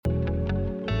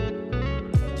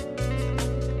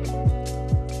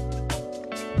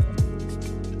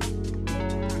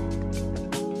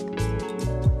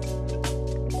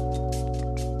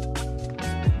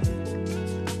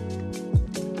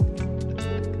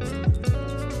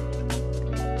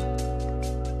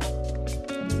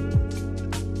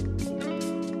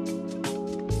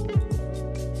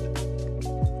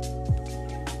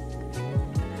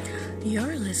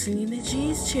listening to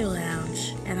G's Chill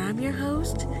Lounge, and I'm your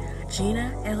host,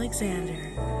 Gina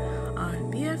Alexander,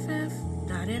 on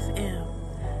BFF.FM.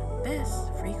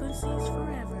 Best frequencies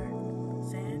forever,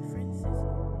 San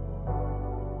Francisco.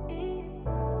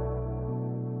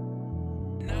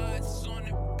 Nuts on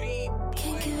the beat, boy.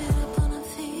 Can't give it up on a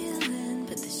feeling,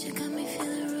 but this shit got me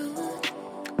feeling rude.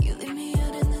 You leave me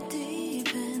out in the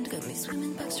deep end, got me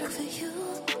swimming backstroke for you.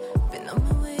 Been on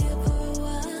my way up for a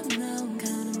while now, I'm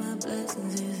counting my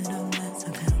blessings, is it a mess?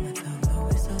 I count myself, though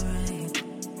it's alright.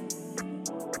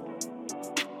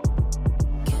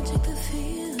 Can't take the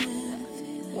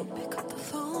feeling, won't pick up the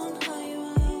phone. How you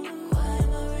around? Why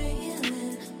am I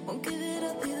reeling? Won't give it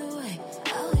up either way. I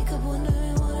wake up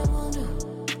wondering what I'm gonna do.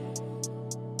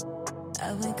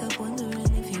 I wake up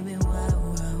wondering if you've been wild.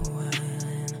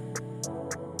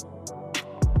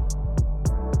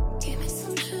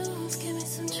 Give me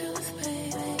some truth,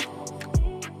 baby.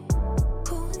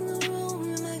 Who in the room,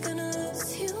 am I gonna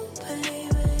lose you,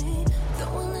 baby?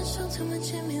 Don't wanna show too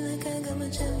much in me, like I got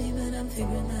much in me, but I'm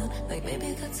figuring out, like maybe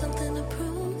I got something to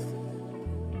prove.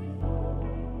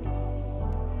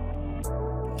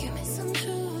 Give me some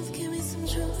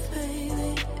truth,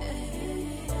 baby.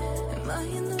 Am I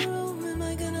in the room, am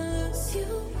I gonna lose you,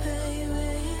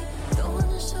 baby? Don't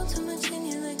wanna show too much in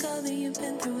you, like all that you've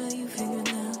been through, how you figuring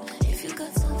out if you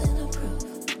got something to prove.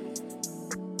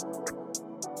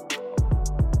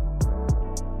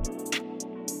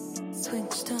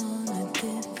 Switched on a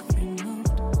different mode.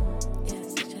 Yeah,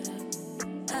 switch it up.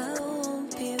 I won't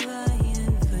be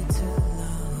lying for too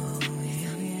long.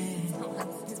 Yeah.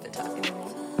 He's been talking to me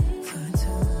for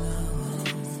too long.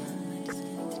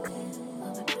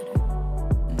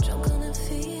 Drunk on a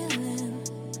feeling,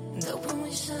 dope when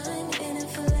we shine, in it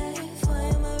for life. Why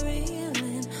am I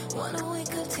reeling? Wanna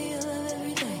wake up to your love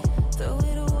every day. Throw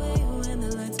it away when the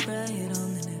lights bright on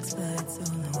the next flight. So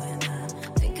when I'm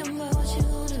thinking about what you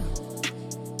gon' do.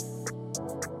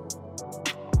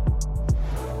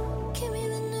 Give me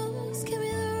the news, give me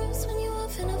the roots when you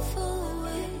off in a fall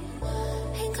away.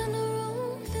 Ain't got no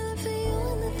room, feeling for you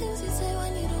and the things you say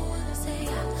when you don't wanna say.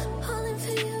 All in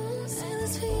for you, say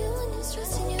this for you and you're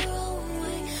stressing your own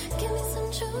way. Give me some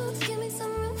truth, give me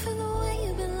some room for the way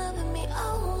you've been loving me.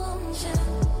 Oh, won't you?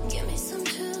 Give me some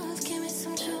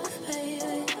truth,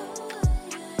 baby.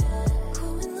 Who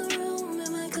in the room,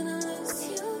 am I gonna lose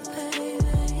you, baby?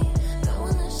 Don't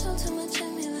wanna show too much in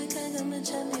me, like I got much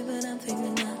in me, but I'm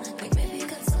figuring out, like maybe I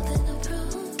got something to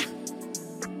prove.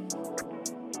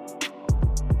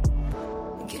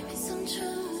 Give me some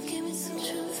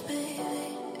truth, baby.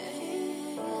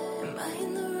 Am I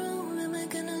in the room, am I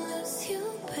gonna lose you,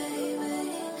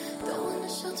 baby? Don't wanna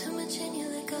show too much in you,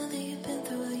 like all that you've been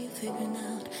through, how you figuring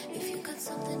out if you got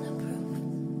something to prove.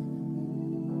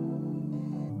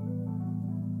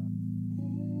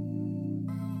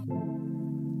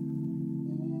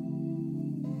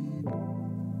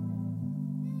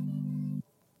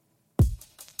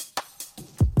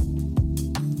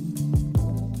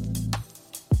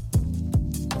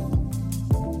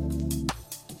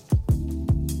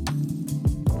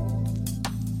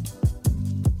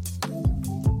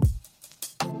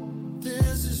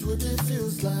 This is what it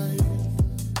feels like,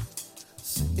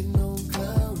 sitting on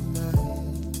cloud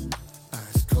nine,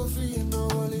 ice coffee in the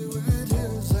Hollywood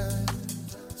hillside,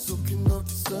 soaking up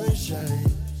the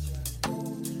sunshine.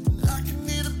 And I can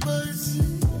hear the birds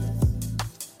sing,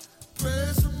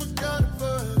 prayers from my God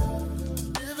above,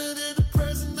 living in the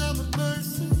present, I'm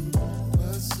immersing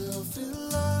myself in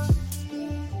love.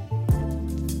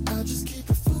 I just keep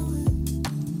it flowing,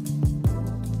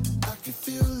 I can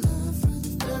feel love for the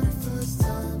very first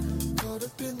time, caught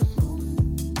up in the moment,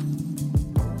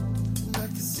 and I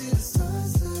can see the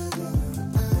sunset in your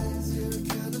eyes. Yeah, I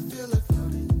kinda feel like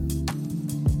floating,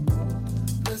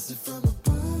 blessed from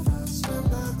above. I spend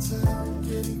my time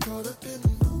getting caught up in the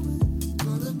moment,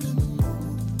 caught up in the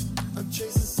moment. I'm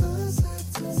chasing sunset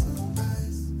to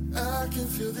sunrise. I can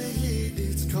feel the heat,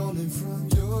 it's calling from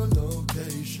your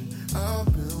location.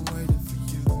 I've been waiting for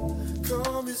you.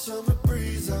 Call me summer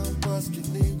breeze, I'm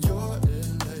basking in your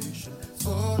elation. It's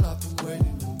all I've been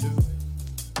waiting to do.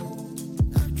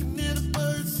 I can hear the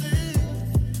birds sing,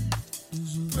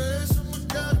 prayers from my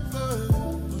God above,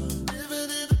 living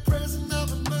in the present, I'm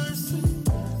immersing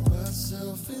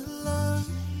myself in love.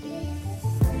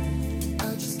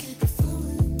 I just keep it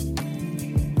flowing,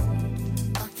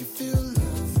 I can feel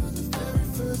love for the very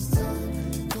first time,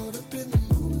 caught up in the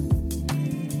moment,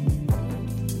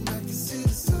 and I can see the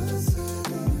sunset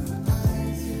in your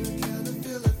eyes. Yeah, I kinda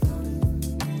feel like floating,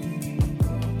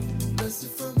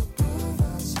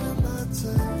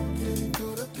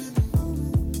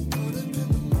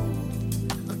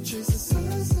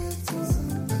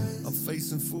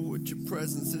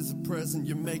 present.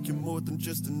 You're making more than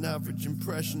just an average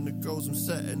impression. The goals I'm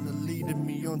setting are leading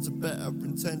me on to better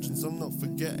intentions. I'm not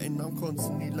forgetting, I'm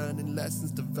constantly learning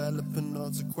lessons, developing,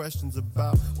 answer questions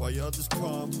about why others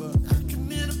can't. But I can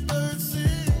hear the birds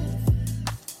sing,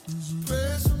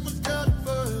 prayers from a God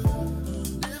above,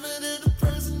 living in the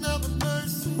present of a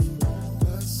mercy.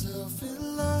 Myself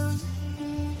in line,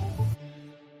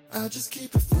 I just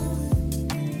keep it flowing.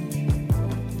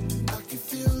 I can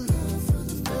feel love for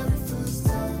the very first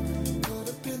time. Caught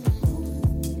up in the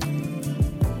moment,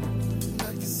 and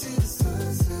I can see the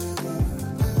sunset in your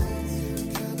eyes.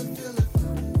 Kinda feel it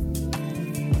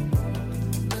floating.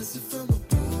 Blessed from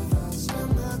above, I'll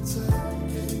spend my time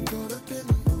getting caught up in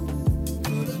the moment.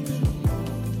 Caught up in the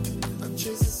moment. I'm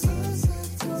chasing sunset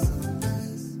to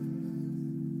sunrise.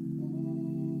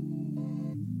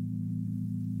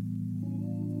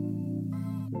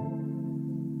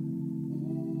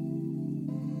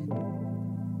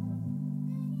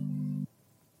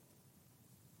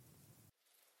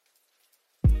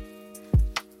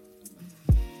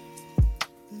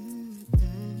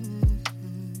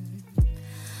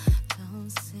 Don't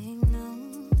say no,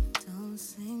 don't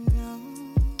say no.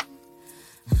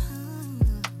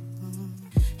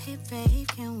 Hey babe,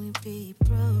 can we be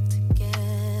broke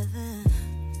together?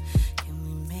 Can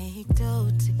we make dough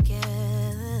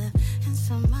together?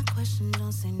 Answer my question,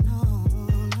 don't say no,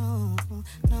 no,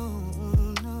 no,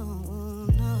 no,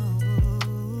 no.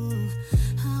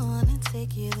 I wanna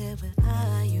take you there, but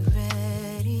are you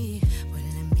ready? Well,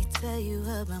 let me tell you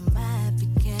about my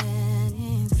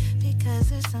beginnings, because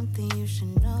there's something you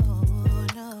should know.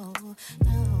 No,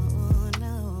 no,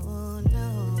 no, no.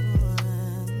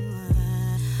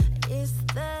 It's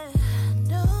that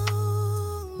no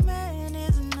man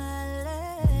is not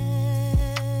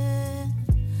land.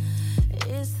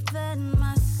 It's that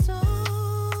my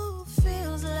soul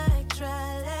feels like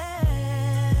dry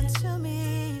land to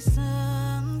me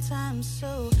sometimes.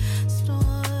 So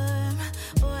storm,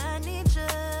 boy, I need you.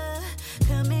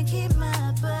 Come and keep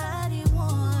my body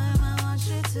warm. I want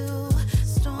you to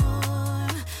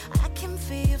storm. I can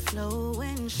feel you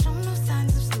flowing. Show no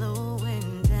signs of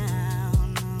slowing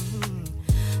down.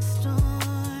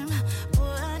 Storm, boy,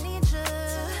 I need you.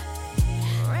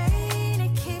 Rain,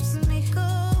 it keeps me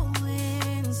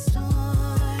going.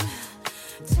 Storm,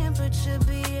 temperature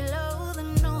below the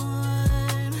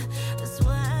norm. That's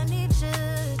why I need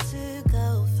you to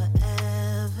go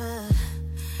forever.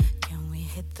 Can we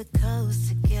hit the coast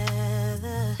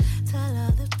together? Tell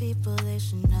all the people they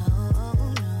should know. No,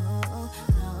 no,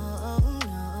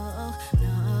 no,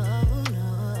 no, no.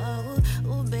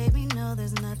 Oh, baby, no,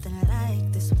 there's nothing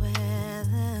like this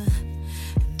weather.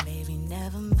 And baby,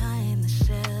 never mind the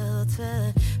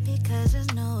shelter, because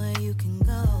there's nowhere you can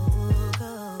go,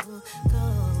 go,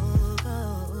 go,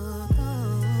 go, go.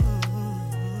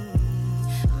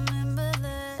 Remember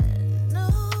that no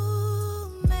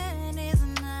man is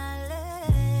an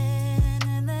island,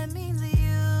 and that means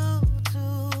you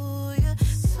too. Your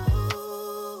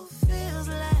soul feels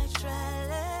like dry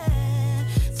land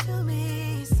to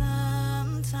me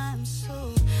sometimes.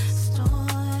 So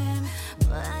storm,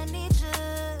 but I need you.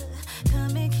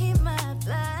 Come and keep my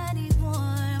body warm.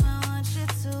 I want you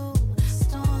to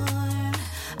storm.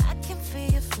 I can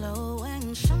feel you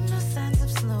flowing. Show no signs of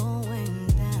slowing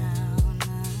down.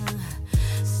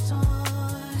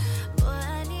 Storm, boy,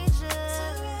 I need you.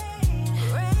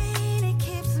 Rain, it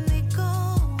keeps me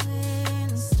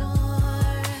going.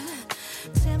 Storm,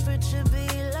 temperature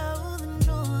below the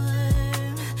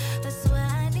norm. That's why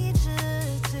I need you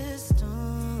to storm.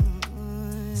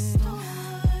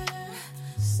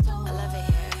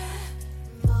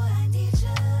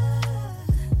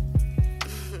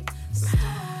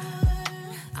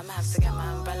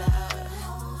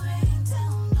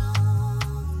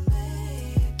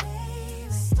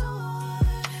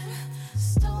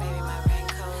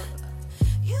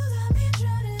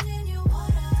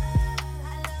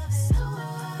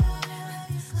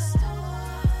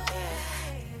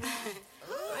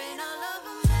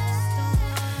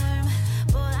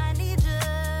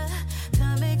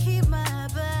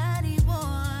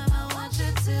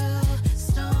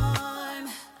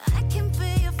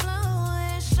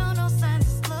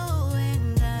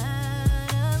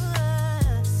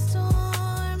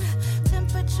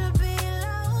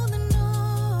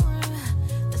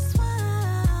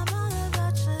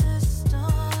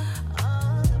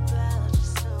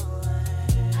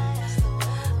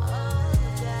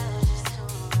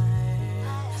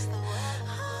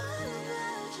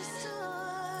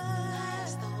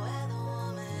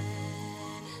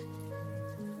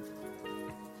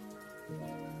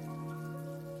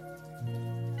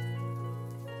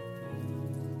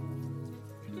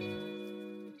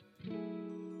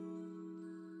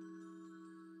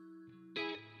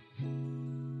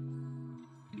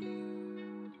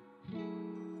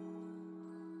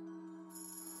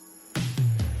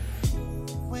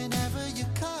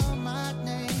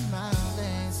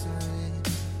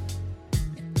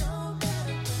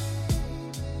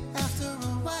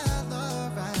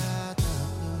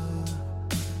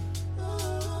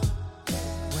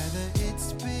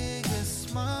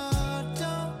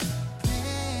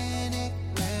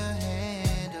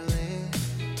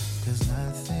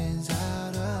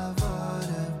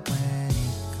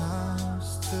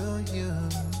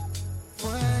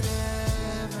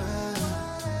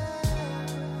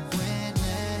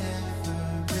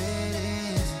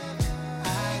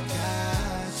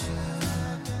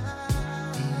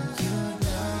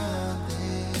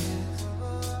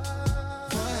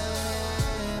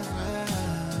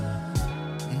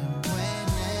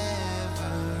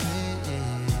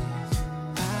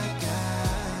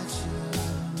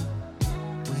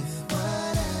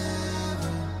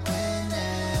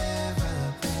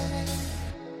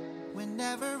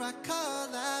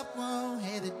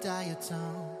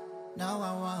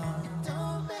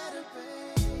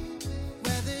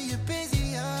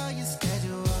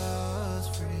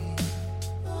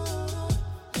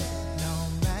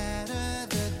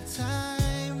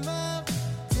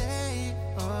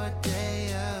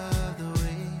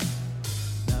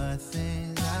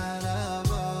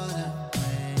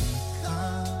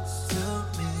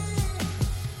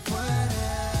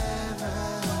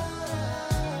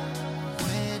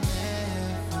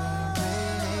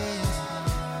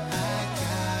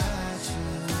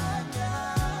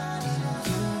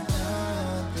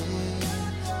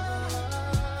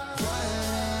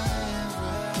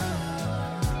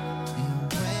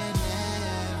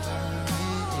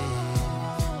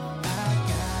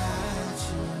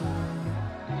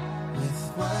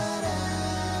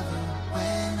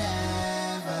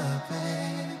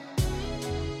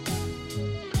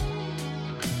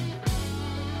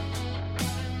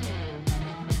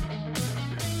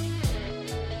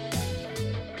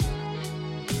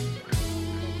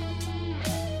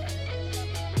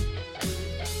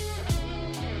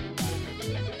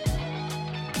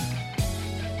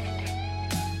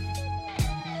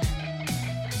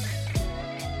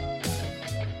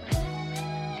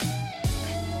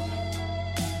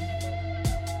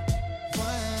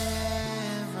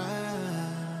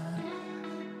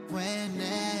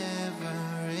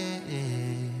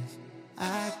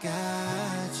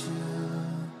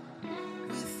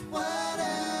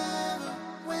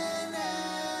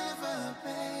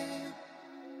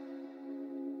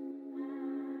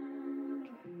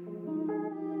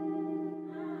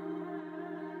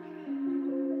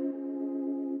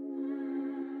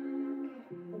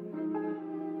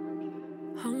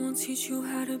 gon' teach you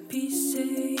how to be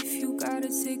safe. You gotta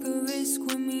take a risk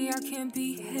with me, I can't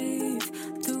behave.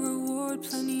 The reward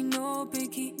plenty, no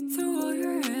biggie. Through all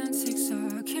your antics,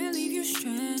 I can't leave you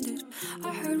stranded.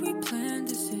 I heard we planned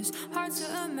this, is hard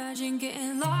to imagine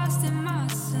getting lost in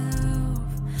myself.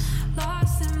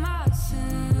 Lost in myself.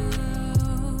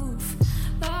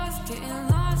 Lost, getting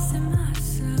lost in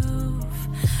myself.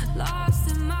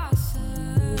 Lost in myself.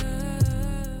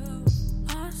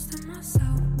 Lost in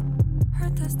myself.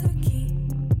 Heard that's the key.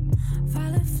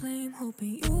 Violet flame,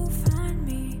 hoping you'll find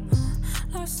me.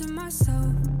 Lost in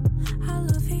myself. I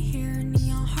love it here.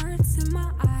 Neon hearts in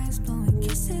my eyes, blowing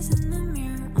kisses in the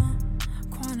mirror.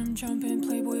 Quantum jumping,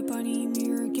 Playboy bunny,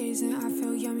 mirror gazing. I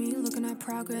feel yummy, looking at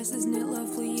progress. Isn't it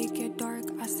lovely? It get dark,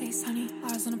 I stay sunny.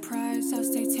 Eyes on the prize, I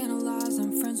stay tantalized.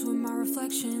 I'm friends with my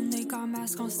reflection. They got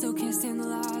masks on, still can't stand the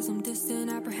lies. I'm distant,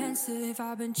 apprehensive.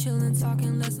 I've been chilling,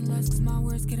 talking less and less, cause my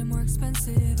words getting more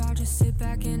expensive. I just sit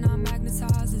back and I'm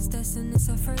magnetized. It's destined, it's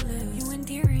effortless. You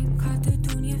endearing, caught the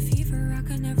dunya fever. I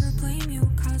could never blame you.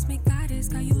 Cosmic goddess,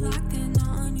 got you locked in.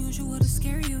 Not unusual to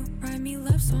scare you. Write me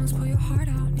love songs, pull your heart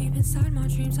out. Deep inside my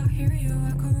dreams, I hear you.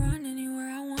 I could run anywhere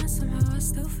I want. Somehow I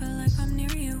still feel like I'm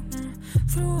near you.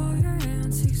 Through all your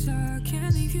antics, I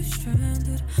can't leave you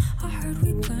stranded. I heard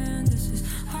we planned this, is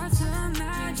hard to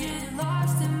imagine.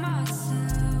 Lost in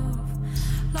myself.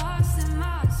 Lost in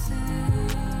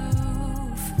myself.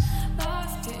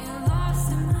 Lost, getting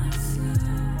lost in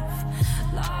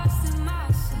myself. Lost in myself.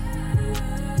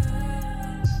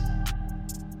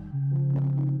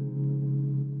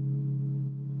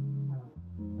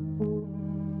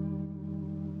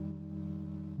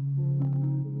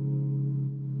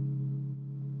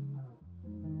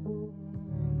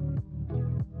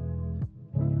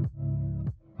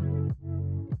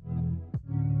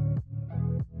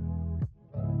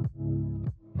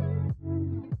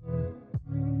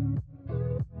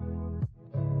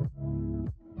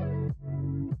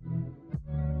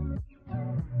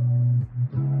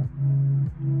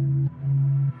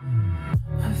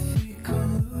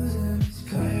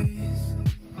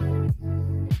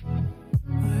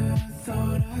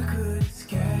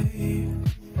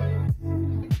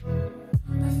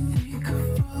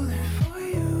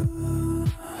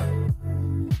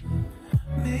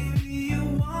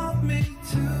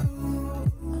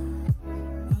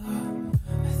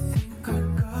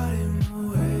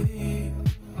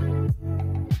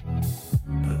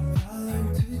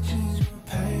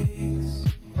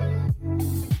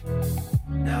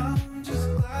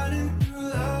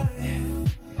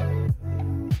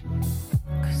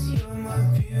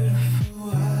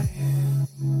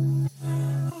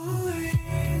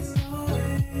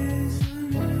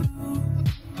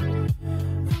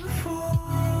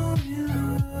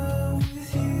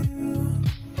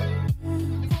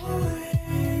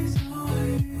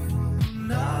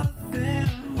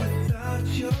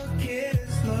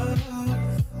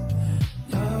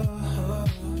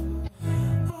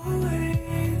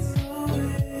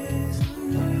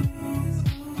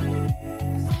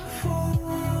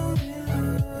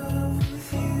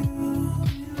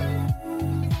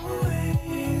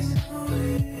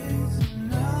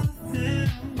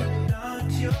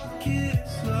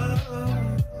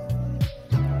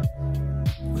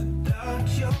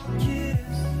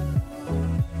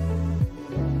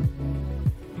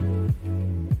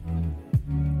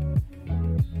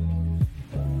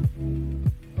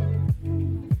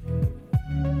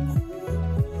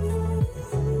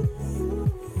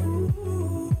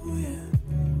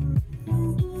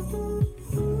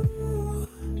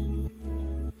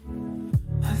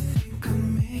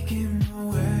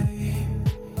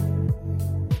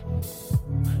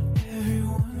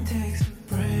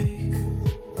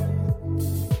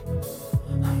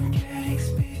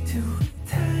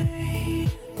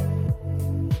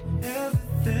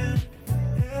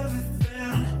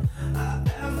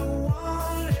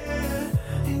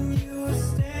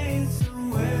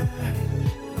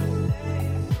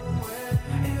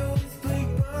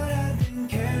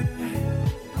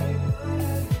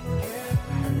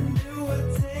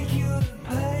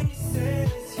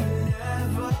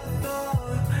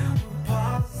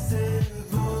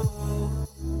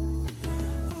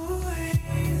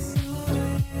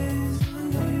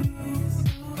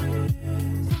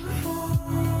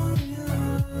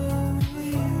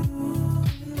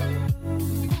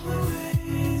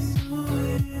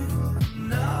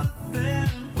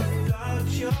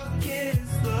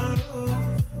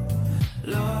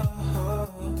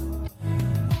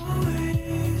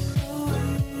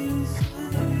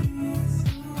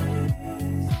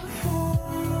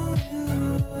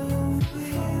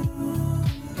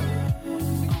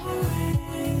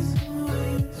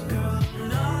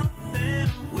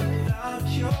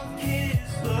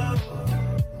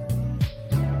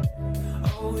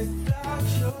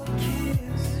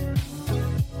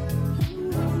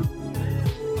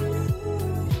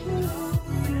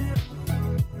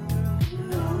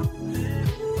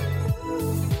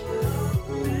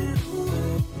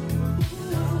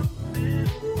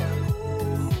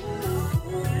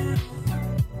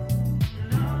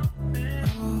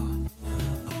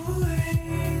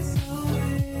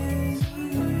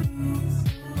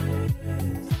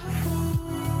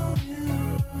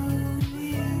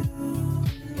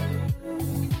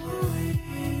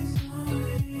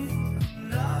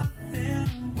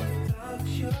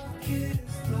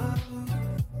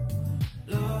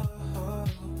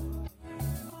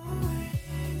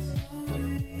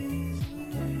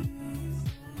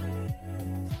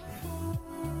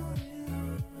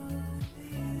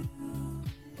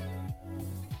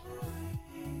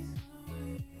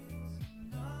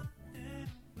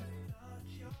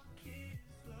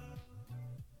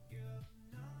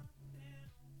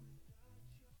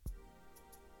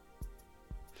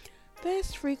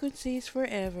 Best frequencies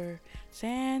forever,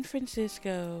 San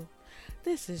Francisco.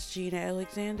 This is Gina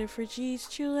Alexander for G's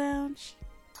Chill Lounge.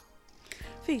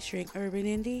 Featuring urban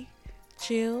indie,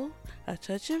 chill, a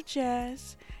touch of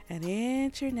jazz, and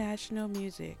international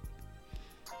music.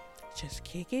 Just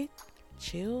kick it,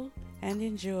 chill, and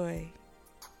enjoy.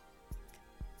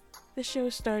 The show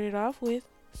started off with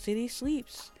City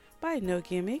Sleeps by No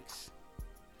Gimmicks.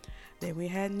 Then we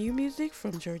had new music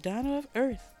from Jordana of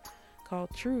Earth called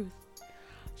Truth.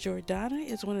 Jordana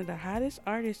is one of the hottest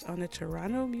artists on the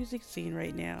Toronto music scene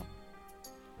right now.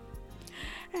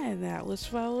 And that was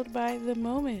followed by The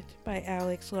Moment by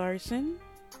Alex Larson.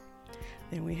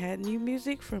 Then we had new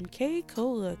music from K.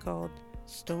 Cola called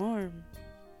Storm.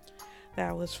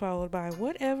 That was followed by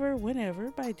Whatever Whenever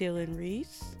by Dylan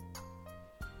Reese.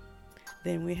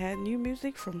 Then we had new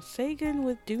music from Sagan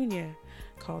with Dunya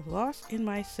called Lost in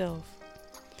Myself.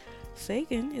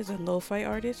 Sagan is a lo-fi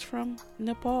artist from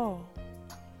Nepal.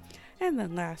 And the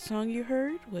last song you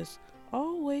heard was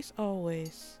Always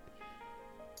Always,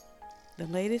 the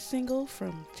latest single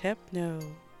from Tepno.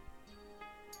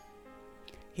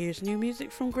 Here's new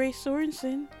music from Grace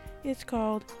Sorensen. It's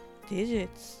called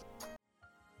Digits.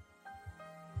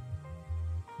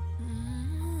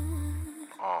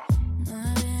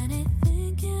 Not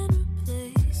anything can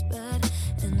replace bad,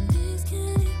 and these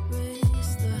can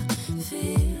erase the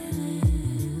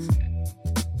feelings.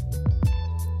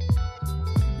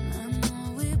 I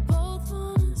know we both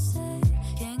wanna say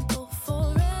can't go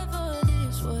forever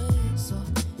this way, so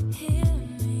hear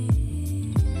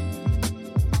me.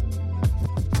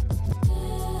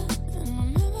 And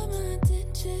remember my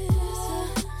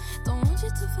digits. Don't want you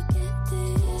to forget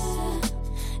this.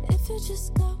 If you just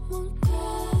got one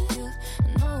call, you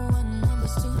know what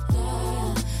numbers to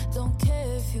dial. Don't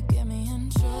care if you get me in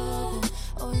trouble,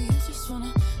 or you just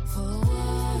wanna for a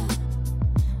while.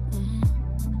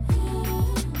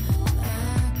 I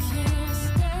can't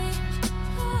stay,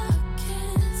 I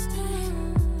can't stay,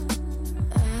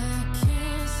 I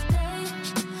can't stay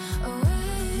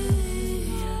away.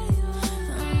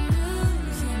 I'm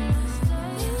losing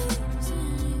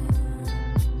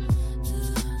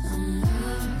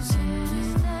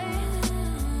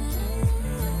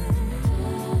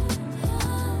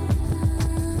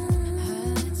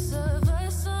it's a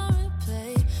verse on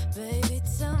replay. Baby,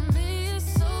 tell me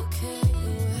it's okay.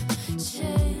 We're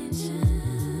changing.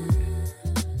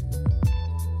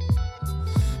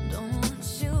 Don't want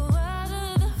you out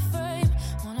of the frame.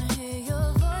 Wanna hear your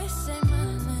voice say my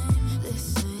name. This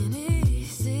ain't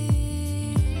easy.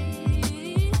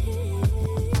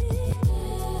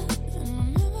 And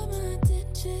remember my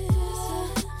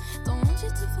digits. Don't want you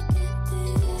to forget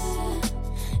this.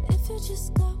 If you just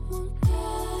got one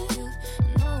call, you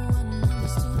know what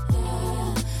numbers to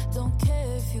dial. Don't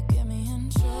care if you get me in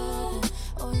trouble,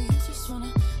 or you just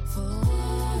wanna for a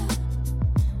while.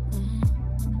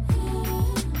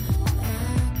 I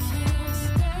can't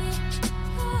stay,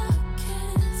 I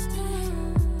can't stay,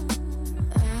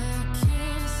 I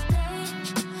can't stay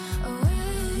away.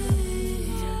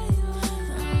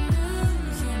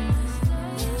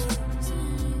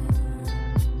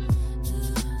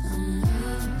 I'm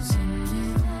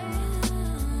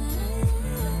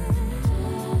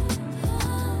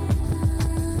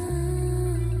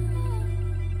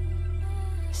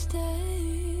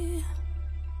stay.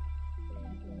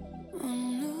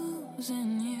 I'm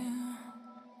losing you.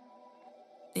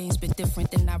 Things been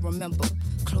different than I remember.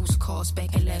 Close calls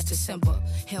back in last December.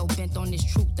 Hell bent on this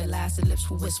truth, the lies the lips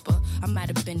will whisper. I might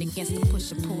have been against the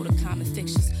push and pull, the common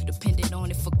fictions. Depended on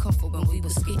it for comfort when we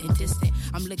was getting distant.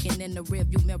 I'm looking in the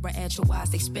rearview mirror at your eyes,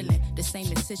 they spilling. The same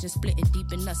incision splitting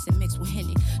deep in us and mixed with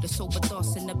Henny. The sober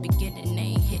thoughts in the beginning, they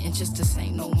ain't hitting just to say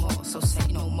no more. So say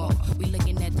no more. We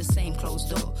looking at the same closed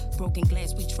door. Broken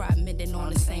glass, we tried mending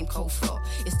on the same cold floor.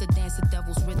 It's the dance of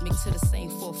devils rhythmic to the same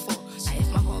 4/4. Now if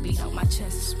my heart beat out my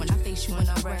chest, when I face you and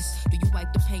I rest, do you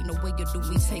wipe the pain away or do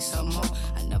we take some more?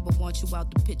 I never want you out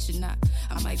the picture now.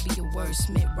 I might be a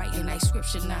wordsmith, writing like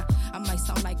scripture now. I might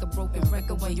sound like a broken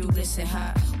record when you listen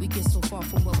high. We get so far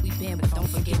from what we been, but don't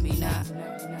forget me now.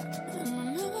 And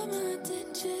remember my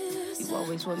digits. You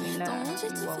always with me now. Don't want you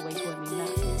You to always forget with me now.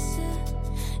 this.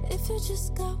 If you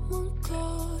just got one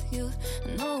call, you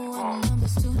know what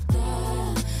numbers to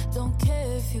dial. Don't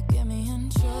care if you get me in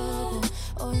trouble,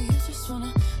 or you just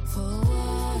wanna for a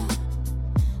while.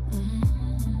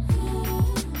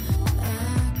 I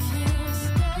can't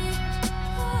stay,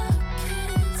 I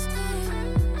can't stay,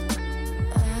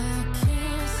 I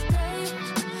can't stay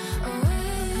away.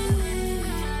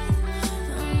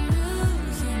 I'm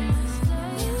losing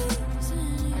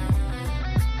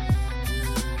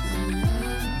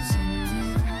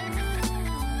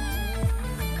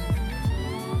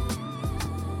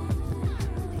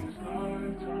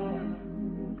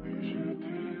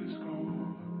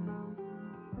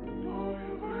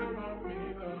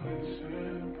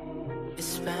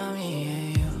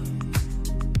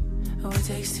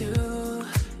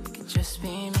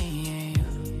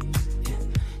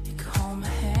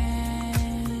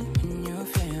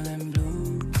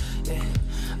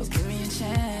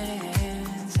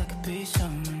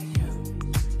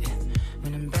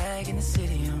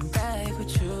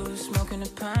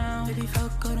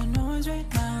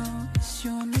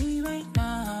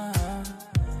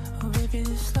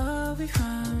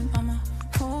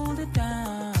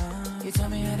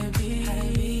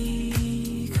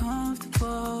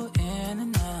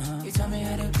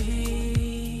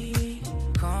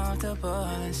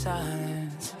comfortable in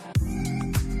silence.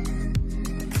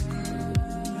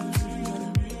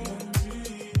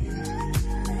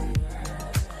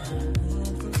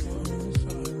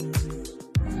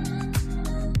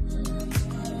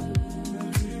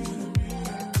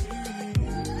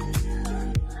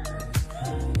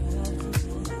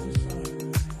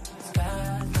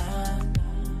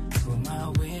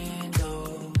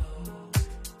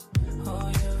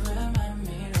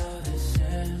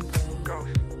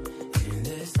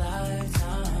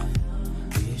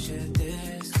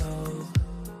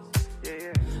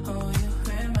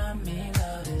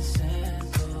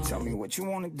 What you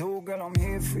wanna do, girl, I'm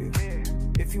here for you.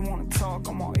 If you wanna talk,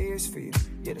 I'm all ears for you.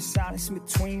 Yeah, the silence in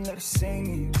between, let us sing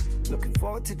here. Looking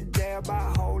forward to the day I buy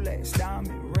a whole ass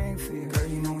diamond ring for you. Girl,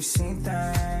 you know we've seen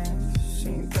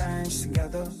things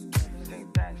together.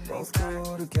 Both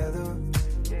go together.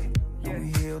 And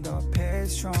we healed our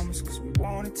past traumas, cause we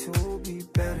wanted to be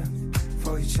better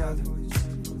for each other.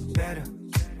 Better,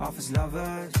 off as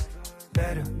lovers,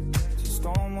 better.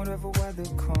 Storm, whatever weather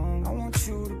come, I want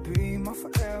you to be my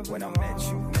forever. When I met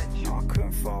you, I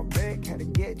couldn't fall back, had to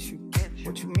get you.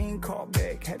 What you mean call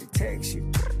back, had to text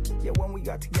you. Yeah, when we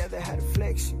got together, had to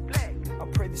flex you. I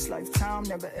pray this lifetime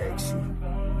never ex you.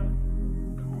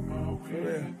 For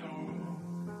real.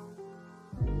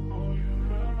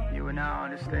 You and I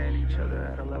understand each other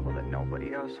at a level that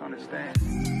nobody else understands.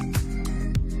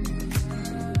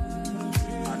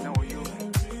 I know you.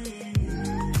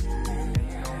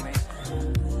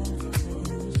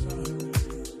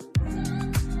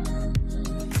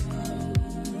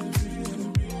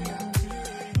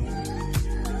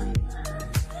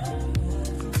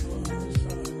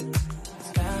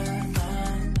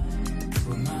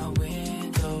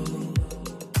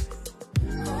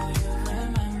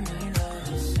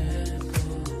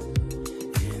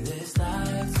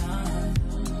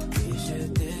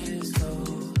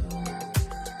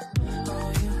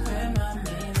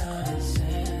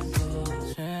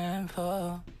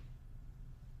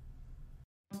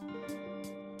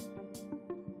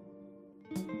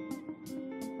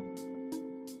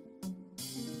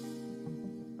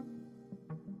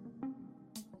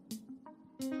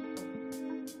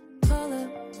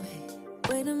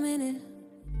 Wait a minute.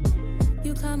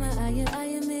 You caught my eye, I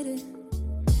admit it.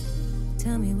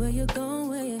 Tell me where you're going,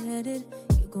 where you're headed.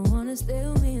 You gon' wanna stay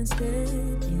with me instead.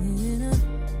 In a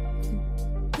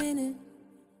minute.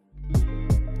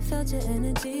 Felt your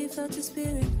energy, felt your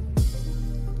spirit.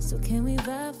 So can we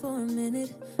vibe for a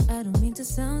minute? I don't mean to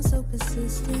sound so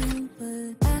persistent,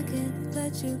 but I can't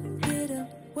let you get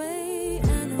away.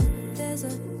 I know there's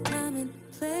a time and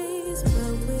place,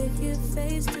 but we're here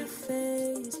face to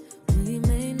face. We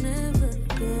may never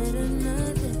get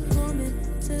another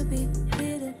moment to be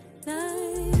here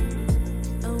tonight.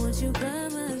 I want you by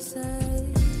my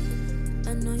side.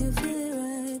 I know you feel it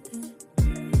right there.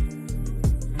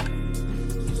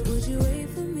 Would you wait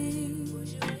for me?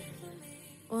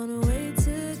 Wanna wait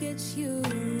to get you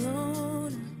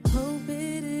alone. Hope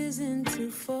it isn't too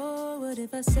forward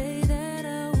if I say that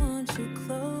I want you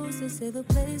close. To save a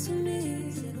place for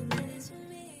me.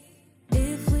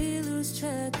 If we lose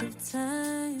track of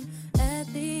time at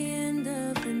the end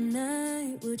of the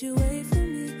night, would you wait for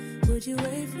me? Would you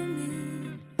wait for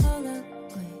me? Hold up,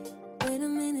 wait a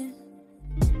minute.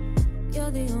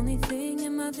 You're the only thing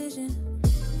in my vision.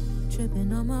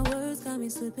 Tripping on my words got me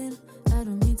slipping. I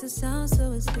don't mean to sound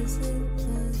so explicit,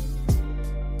 but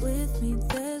with me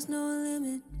there's no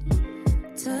limit.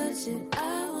 Touch it,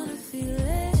 I wanna feel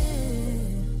it.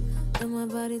 When my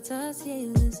body talks, yeah,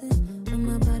 you listen. When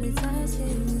my body talks, yeah,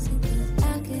 you listen.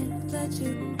 I can't let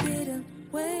you get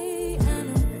away. I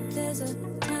know there's a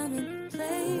time and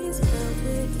place, but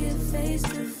we're here face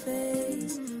to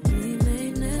face. We may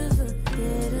never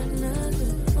get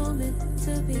another moment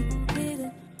to be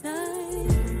here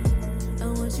tonight. I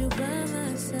want you by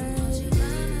my side.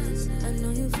 I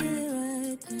know you feel it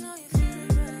right there.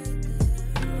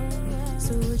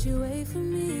 So would you wait for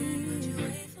me?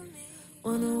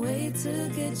 Wanna wait to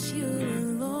get you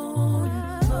alone.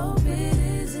 Hope it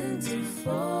isn't too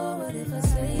forward if I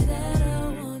say that I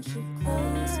want you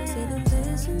close. So say the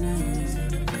place for me.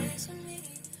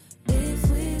 If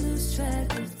we lose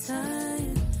track of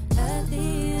time at the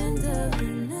end of the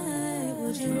night,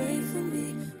 would you wait for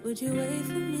me? Would you wait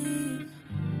for me?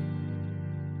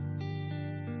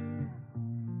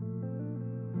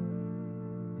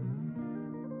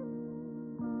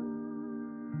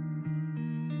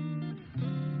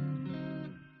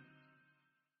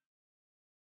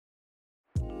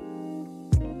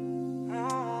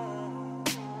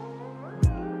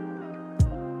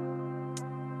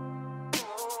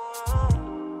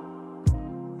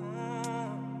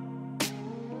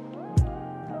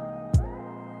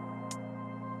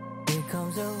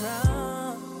 comes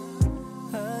around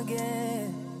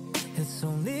again. It's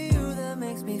only you that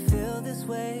makes me feel this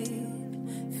way.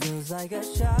 Feels like a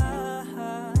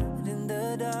shot in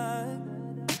the dark.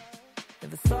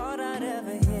 Never thought I'd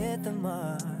ever hit the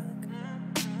mark.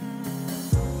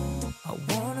 I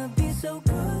wanna be so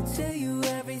good, tell you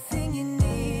everything you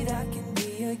need. I can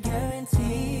be a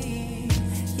guarantee,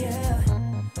 yeah.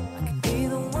 I can be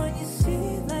the one you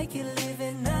see, like you're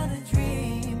living out a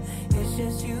dream. It's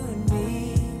just you and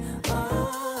me,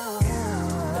 oh.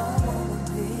 Don't wanna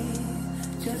be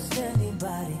just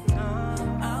anybody.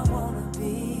 I wanna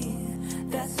be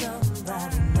that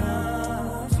somebody. I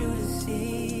want you to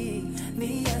see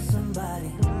me as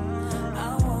somebody.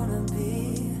 I wanna be,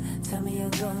 tell me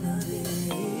you're gonna be.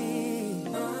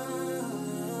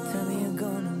 Tell me you're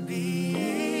gonna be.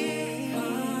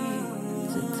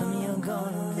 So tell me you're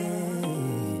gonna be.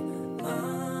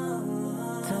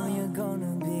 Tell me you're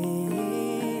gonna be.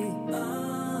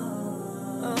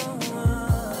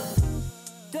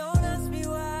 Don't ask me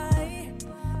why.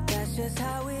 That's just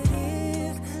how it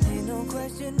is. Ain't no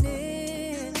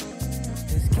questioning.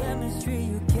 There's chemistry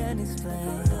you can't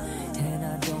explain, and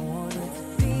I don't want it to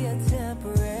be a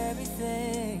temporary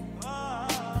thing.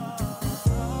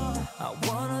 I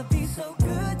wanna be so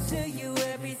good to you,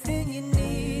 everything you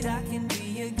need. I can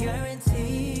be a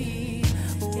guarantee.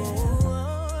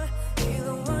 Oh, you're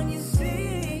the one you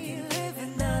see,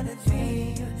 living out a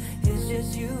dream. It's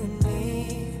just you and me.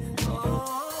 Oh,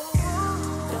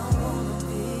 don't wanna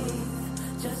be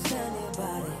just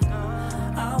anybody.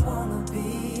 I wanna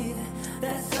be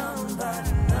that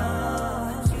somebody. I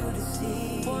want you to see,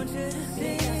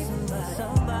 me as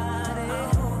somebody. I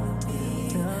wanna be,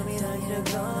 tell me that you're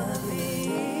gonna be.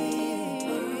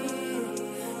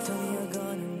 Tell me you're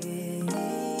gonna be.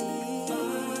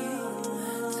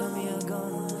 Tell me you're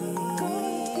gonna be.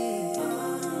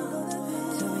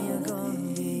 Tell me you're gonna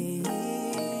be.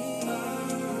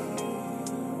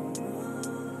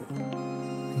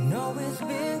 No, it's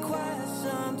been quite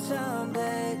some time,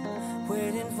 babe,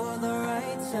 waiting for the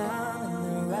right time and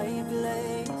the right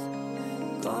place.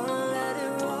 Gonna let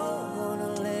it roll,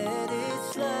 gonna let it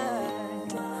slide.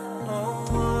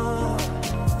 Oh,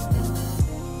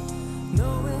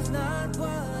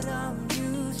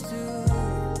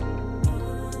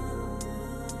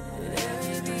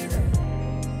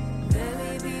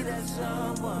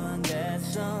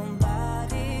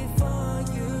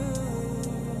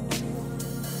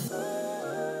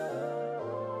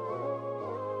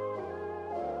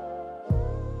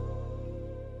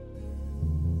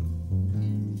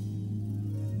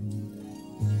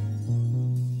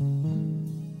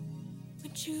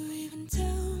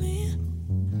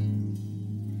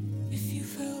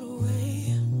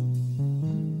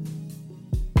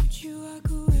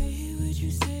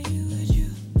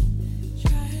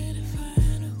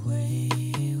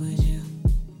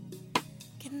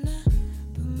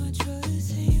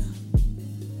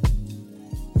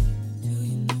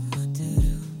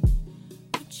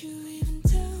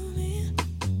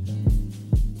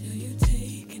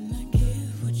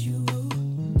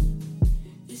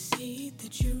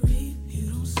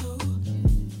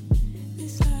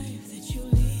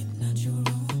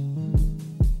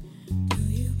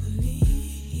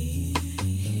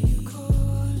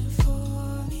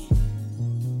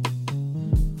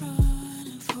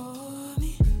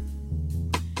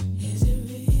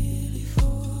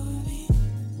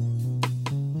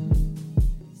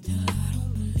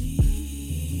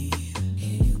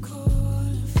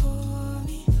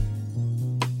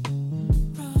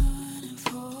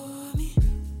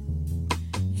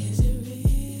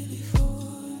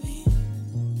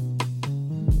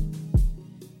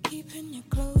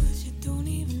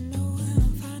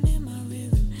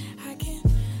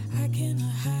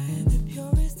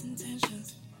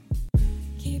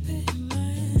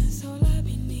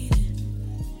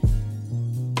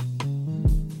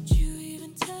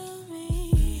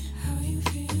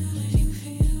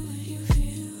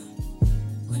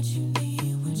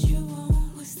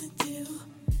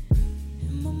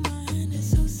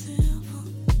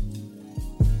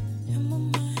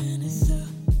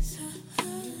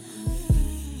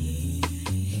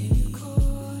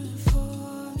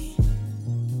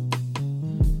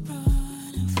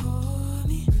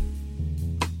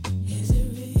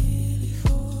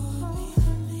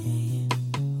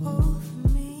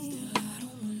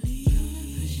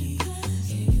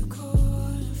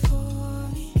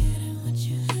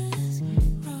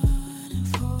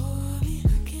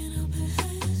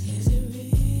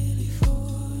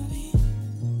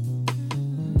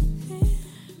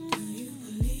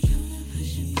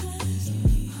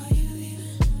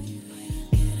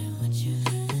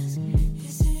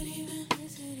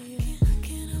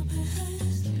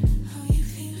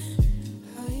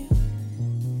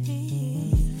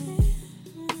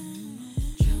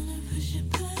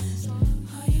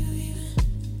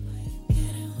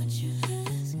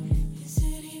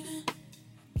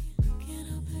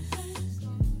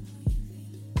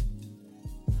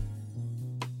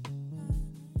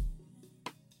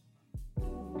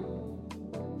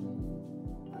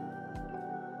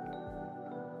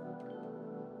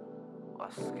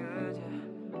 What's good,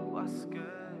 yeah? What's good?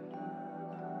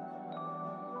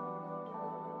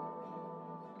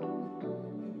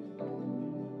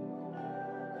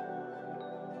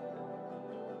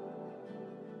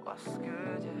 What's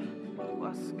good, yeah?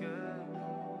 What's good?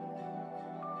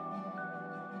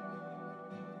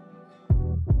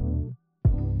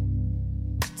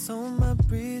 On my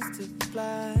breeze to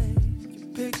fly, you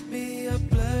pick me up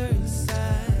blurry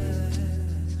side.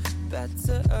 Back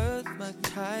to earth, my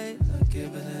kite, not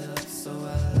giving it up, so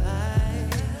I lie.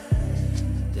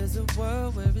 There's a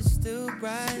world where it's still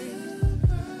bright.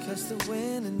 Catch the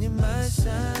wind and you might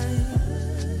shine.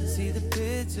 See the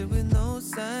picture with no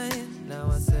sign. Now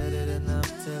I said it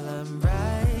enough till I'm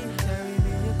right. Carry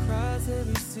me across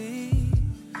every sea.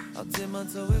 I'll dip my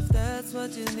toe if that's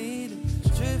what you need.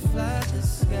 Drift like the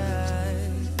sky.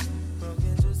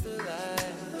 Broken just a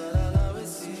lie, but I'll always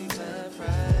see my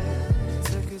pride.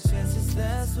 Took a chance,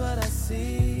 that's what I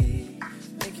see.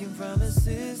 Making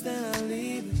promises, then I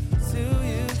leave it till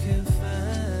you can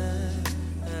find.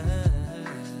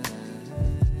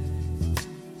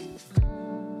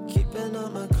 Keeping all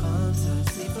my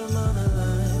contacts, leave them on the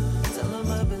line. Tell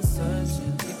them I've been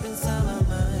searching, deep inside my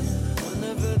mind.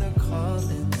 Whenever they're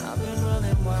calling, I've been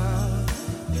running wild.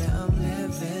 Yeah, I'm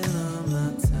living on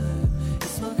my time.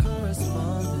 It's my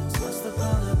correspondence. What's the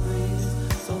point of breeze?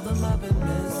 Told them I've been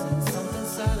missing something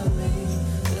inside of me.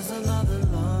 There's another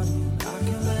longing I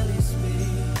can barely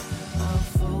speak. I'll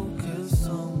focus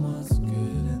on what's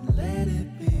good and let it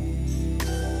be.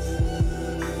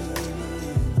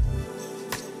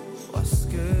 What's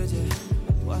good, yeah?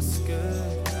 What's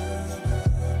good?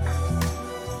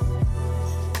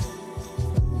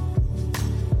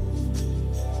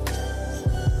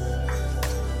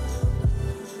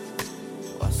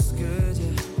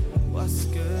 What's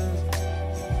good?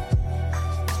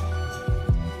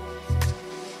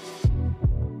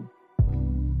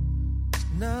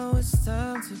 Now it's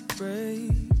time to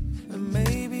break and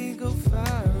maybe go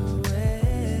far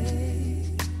away.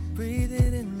 Breathe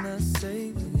it in, I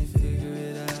say, when you figure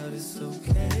it out, it's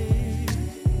okay.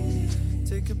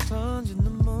 Take a plunge in the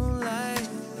moonlight.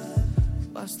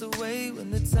 Watch the way when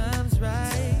the time's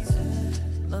right.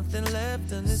 Nothing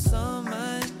left and it's all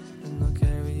mine. And I'll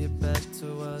carry it back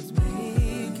towards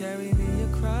me. Carry me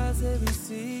across every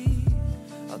sea.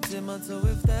 I'll dip my toe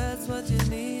if that's what you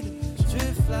need.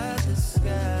 Drift like the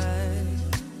sky.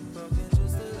 Broken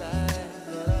just a lie,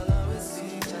 but I'll always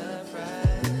see my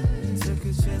pride. Took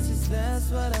a chance, that's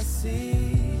what I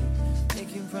see.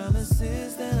 Making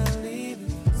promises, then I'll leave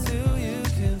it till you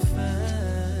can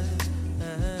find.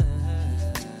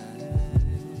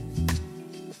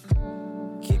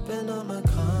 Keeping all my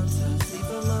contacts, leave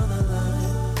them on the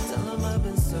line. Tell them I've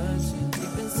been searching,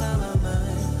 deep inside my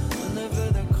mind. Whenever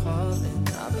they're calling,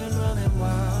 I've been running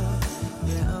wild.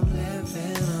 Yeah, I'm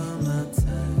living on my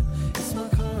time. It's my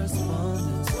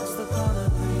correspondence, what's the point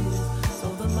of breeze?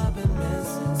 Told them I've been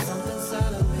missing something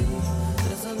inside of me.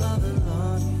 There's another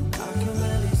longing, I can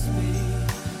barely speak.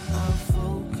 I'll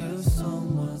focus on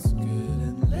what's good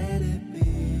and let it be.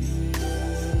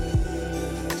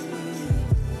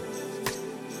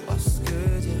 What's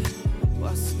good, yeah?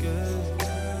 What's good?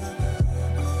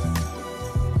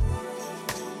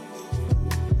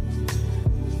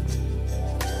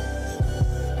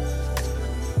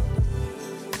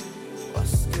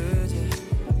 What's good, yeah?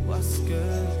 What's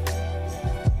good?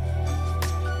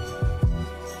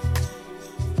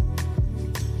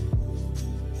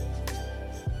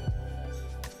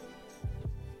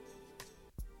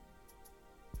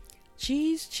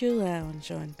 G's Chill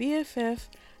Lounge on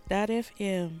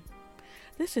BFF.FM.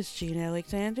 This is Gina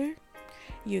Alexander.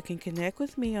 You can connect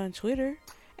with me on Twitter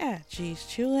at G's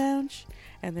Chill Lounge,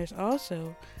 and there's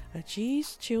also a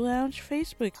G's Chill Lounge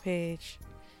Facebook page.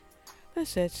 The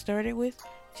set started with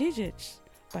Digits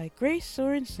by Grace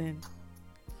Sorensen,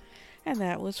 and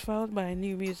that was followed by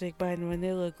new music by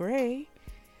Manila Grey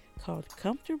called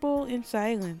Comfortable in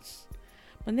Silence.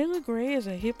 Manila Grey is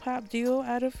a hip-hop duo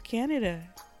out of Canada.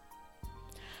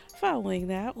 Following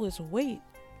that was Wait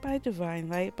by Divine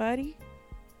Lightbody.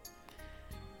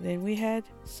 Then we had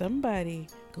Somebody,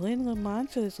 Glenn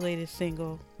Lamanta's latest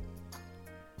single.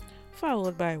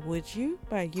 Followed by Would You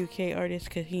by UK artist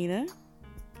Kahina.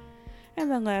 And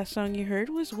the last song you heard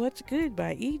was What's Good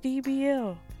by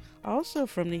EDBL, also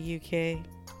from the UK.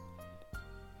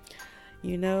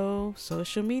 You know,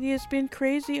 social media's been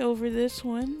crazy over this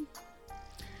one.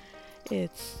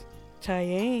 It's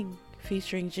Taeyang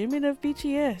featuring Jimin of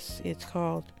BTS. It's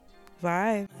called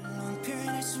Vibe.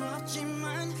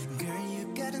 Girl, you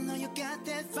gotta know you got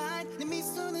that fight. 내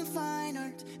미소는 fine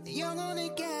art. 내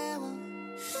영혼을 깨워.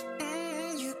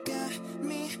 You got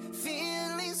me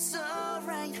feeling so right.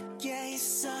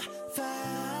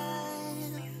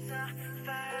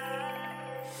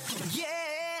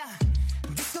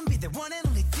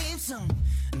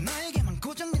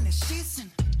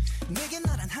 내게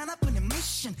너란 하나뿐인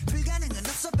미션 불가능은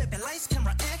없어 baby lights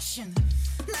camera action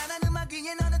나란 음악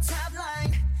위에 너는 top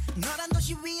line 너란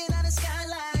도시 위에 나는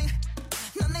skyline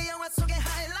넌 내 영화 속의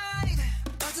highlight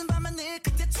어두운 밤하늘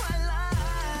끝에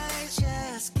twilight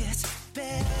just gets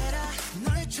better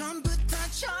널 처음부터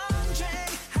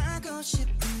전쟁하고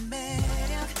싶은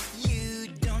매력 You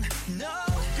don't know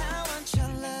how I want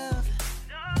your love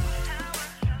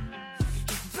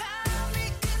밤이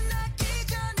끝나기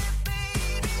전에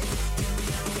baby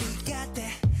We got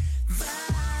that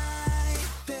vibe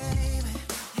baby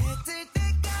해 뜰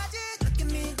때까지 Look at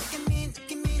me, look at me,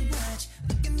 look at me much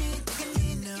Look at me, look at me,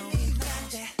 no we got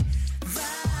that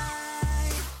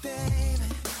vibe baby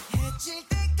해 질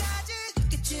때까지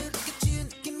Look at you, look at you,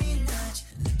 look at me much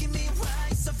Look at me why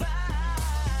survive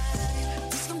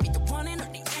This gon' be the one and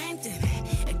only anthem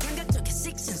감각적인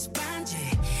sixth 반지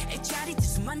자리 두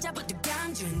수만 잡아도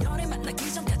간주 너를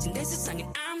만나기 전까지 내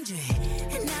세상엔 암주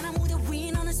나는 무대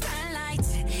위 너는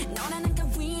spotlight 너라는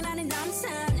간 위 나는 남산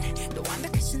너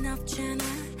완벽할 순 없잖아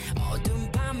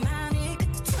어두운 밤하늘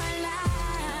끝에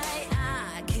twilight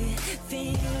I can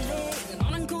feel it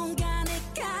너는 공간에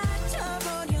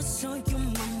갇혀버렸어 You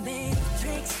my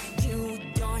matrix You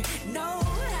don't know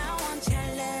how I want your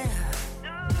love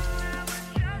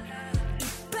이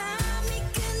밤이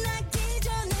끝나기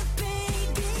전에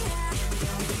baby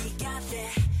We got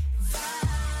that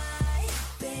vibe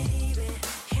baby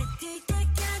해 뜰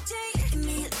때까지 Look at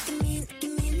me, look at me, look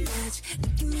at me much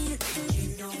Look at me, look at me, you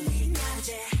know we got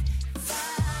that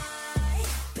vibe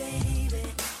baby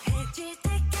해 질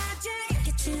때까지 Look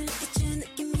at you, look at you,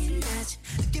 look at me much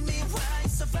Look at me why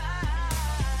survive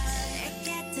Look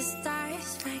at the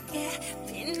stars 밝게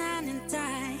빛나는 달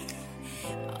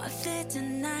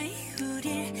어쨌든 날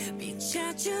우릴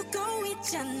비춰주고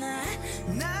있잖아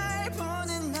날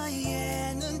보는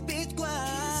너의 눈빛과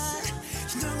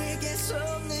너를 계속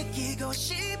느끼고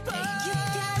싶어 You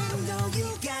gotta know you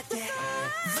got that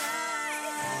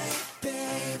vibe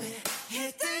baby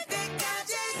해 뜰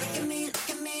때까지 Look at me, look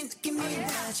at me, look at me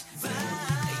much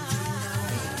vibe You know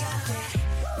we got that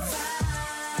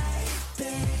vibe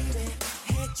baby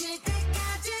해 질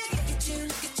때까지 Look at you,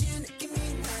 look at you, look at me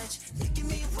much Look at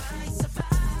me why survive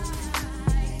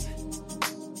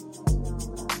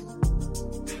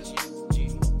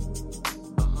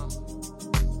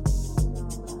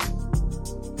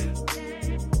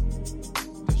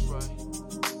That's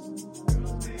right.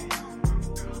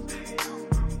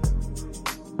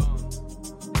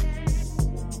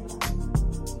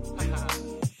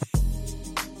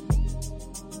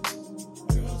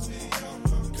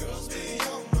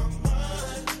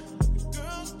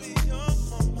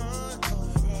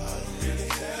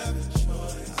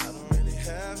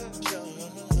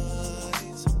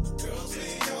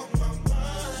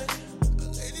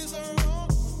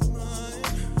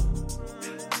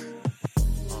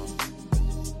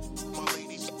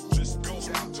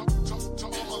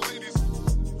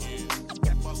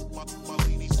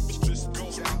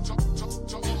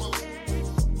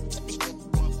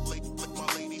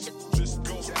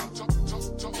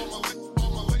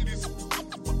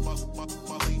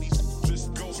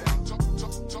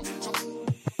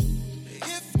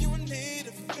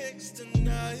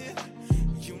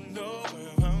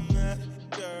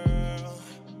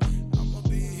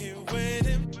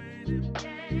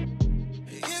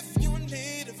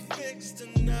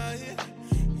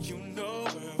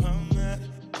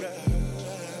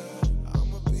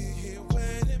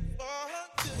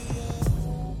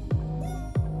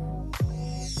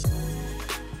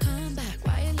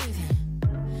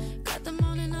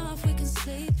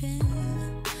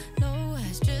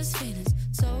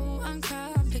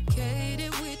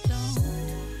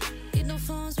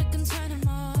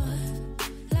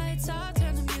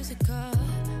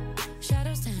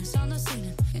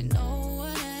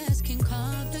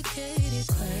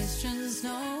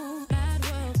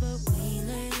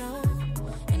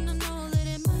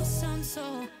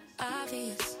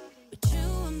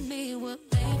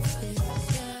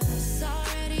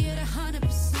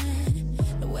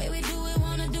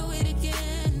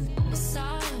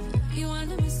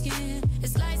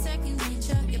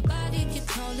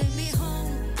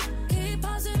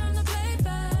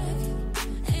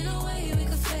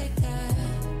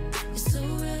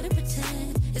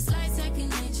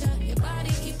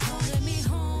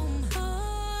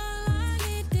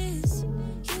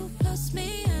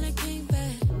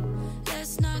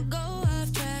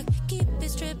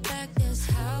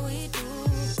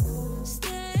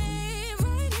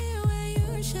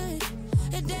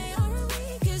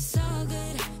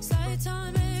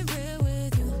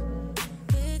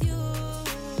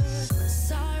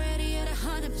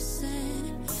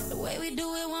 we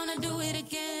do it, wanna do it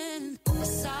again.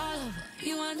 It's all over,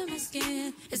 you under my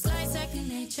skin. It's like second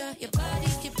nature, your body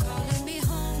keep calling me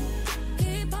home.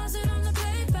 Keep pausing on the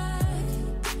playback.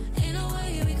 Ain't no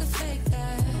way we could fake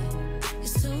that.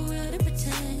 It's too real to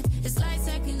pretend. It's like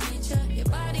second nature, your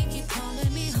body keep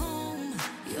calling me home.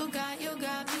 You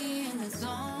got me in the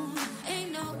zone.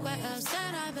 Ain't nowhere else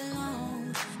that I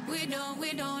belong. We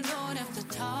don't have to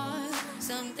talk.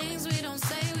 Some things we don't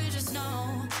say, we just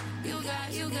know.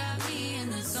 You got me in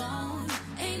the zone.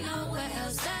 Ain't nowhere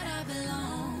else that I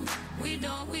belong. We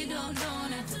don't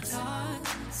have to talk.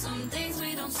 Some things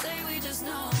we don't say, we just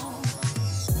know.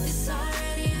 It's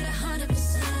already at 100%.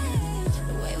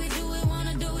 The way we do it,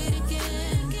 wanna do it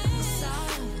again. It's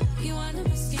all you under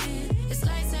my skin. It's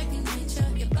like second nature.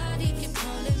 Your body keep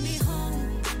calling me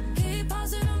home. Keep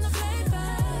pausing on the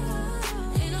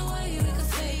playback. Ain't no way we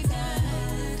could fake that.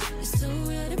 It's too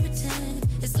real to pretend.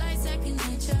 It's like second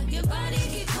nature. Your body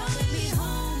keep calling me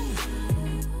home.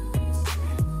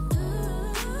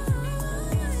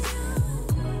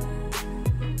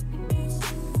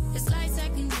 It's like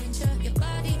second nature. Your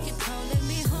body keep calling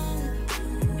me home.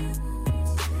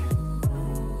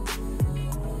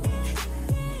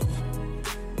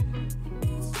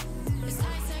 It's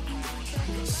like second nature.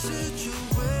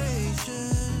 Situation.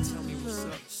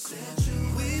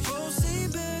 We both seen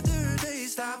better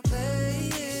days. Stop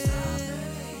playing.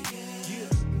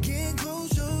 Get cold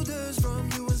shoulders from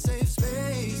you in safe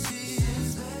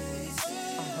spaces.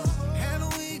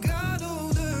 Haven't we got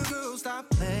older, girl? Stop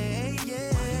playing.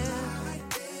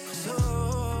 So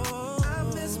I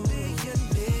miss being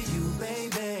near you,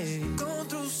 baby. Going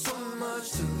through so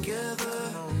much together.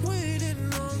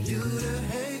 Waiting on you to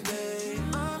hate me.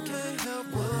 I can't help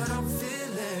what I'm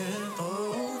feeling.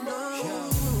 Oh no.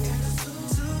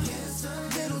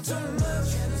 Little too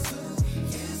much.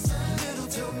 Little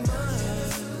too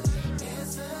much.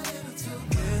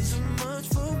 Get too much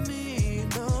for me,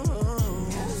 no.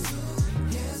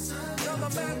 Got my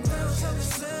background, so to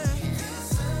say.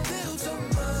 Little too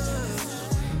much.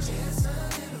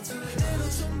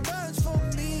 Little too much for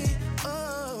me.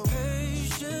 Oh,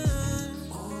 patience.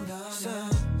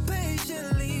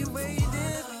 Patiently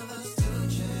waiting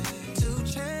to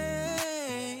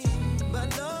change. But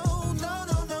no.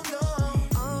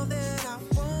 All that I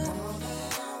want,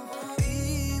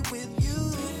 be with you.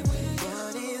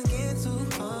 But it's getting too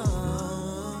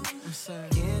hard.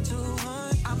 Getting too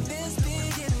hard. I miss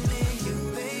being near you,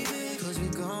 baby. 'Cause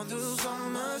we've gone through so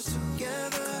much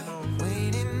together.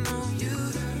 Waiting on you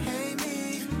to hate me.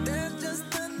 That's just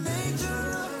the nature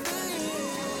of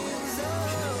things.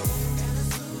 Oh.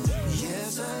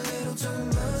 Yes, a little too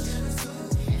much.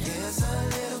 Yes, a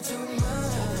little too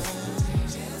much.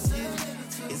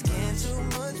 It's getting too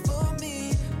much for me.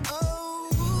 Oh,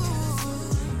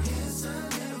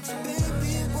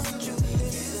 baby, won't you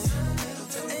listen?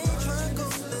 Ain't trying to go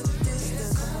the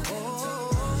distance. Oh,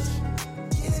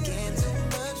 it's getting too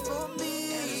much for me.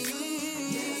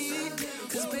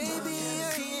 'Cause baby,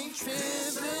 I ain't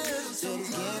tripping. So it's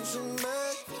getting too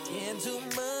much. Getting too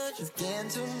much. It's getting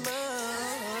too much.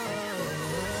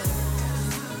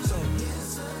 So,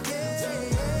 yeah.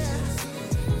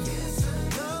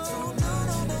 No.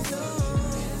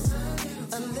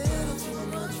 A little too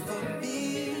much for me.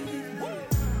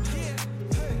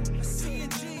 I see a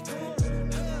G, come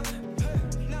on.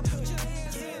 Now put your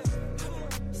hands in. Come on,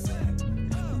 say,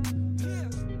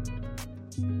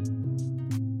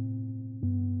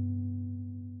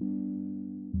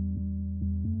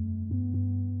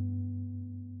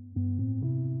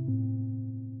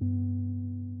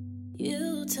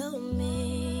 You told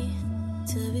me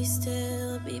to be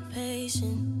still, be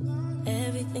patient.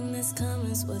 Everything that's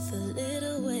coming's worth a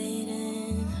little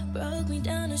waiting. Broke me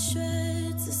down to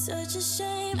shreds, it's such a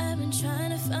shame. I've been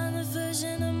trying to find the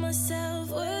version of myself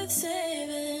worth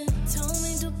saving. Told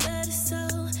me do better,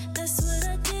 so that's what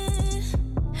I did.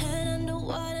 Head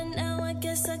underwater, now I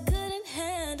guess I couldn't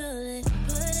handle it.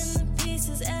 Putting the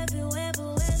pieces everywhere,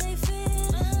 but where they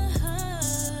fit. My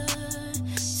heart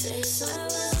takes so long.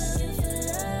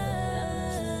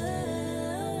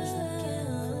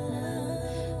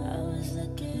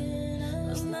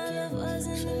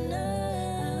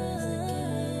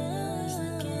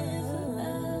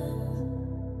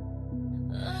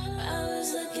 I was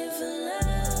looking for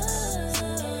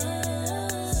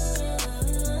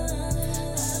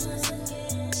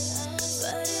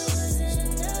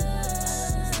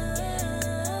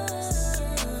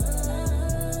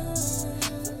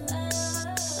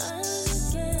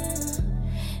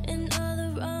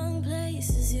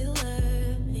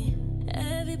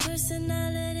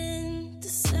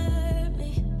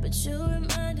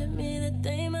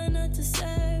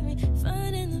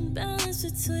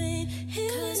between.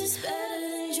 Cause it's better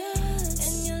than drugs,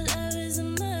 and your love is a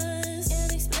must.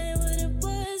 Can't explain what it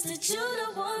was that you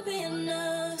don't want be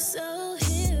enough. So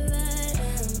here I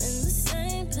am in the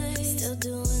same place, still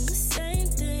doing the same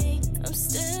thing. I'm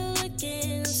still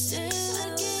looking, I'm still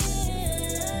looking.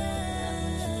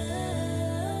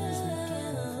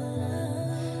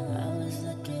 I was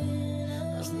looking,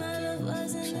 but my love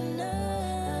wasn't enough.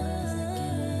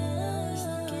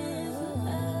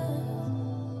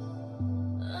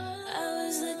 I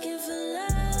was looking for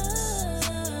love,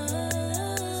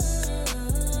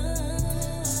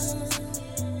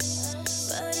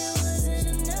 but it wasn't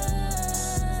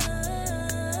enough.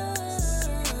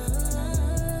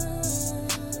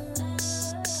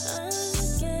 I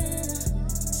was looking.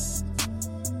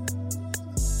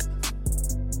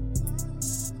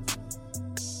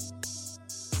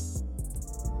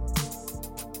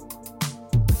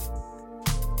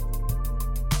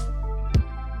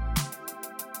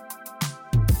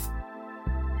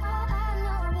 All I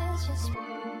know is just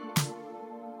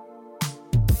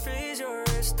Freeze your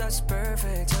wrist, that's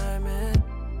perfect timing.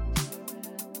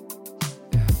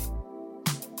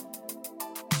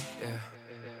 Yeah.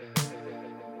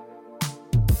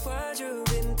 What you've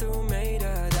been through made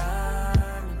a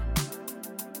diamond.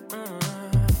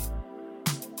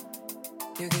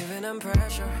 You're giving them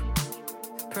pressure,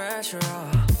 pressure,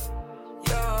 oh.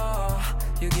 Yo,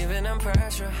 you're giving them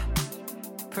pressure,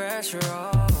 pressure,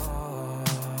 oh.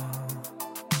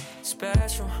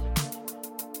 Special,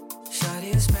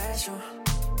 shawty is special.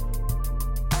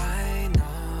 I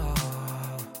know,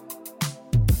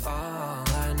 all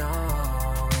I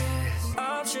know is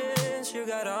options, you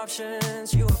got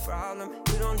options, you a problem.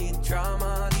 You don't need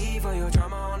drama, leave all your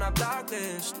drama on a block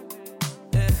list.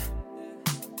 Yeah,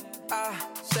 I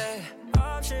say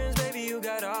options, baby, you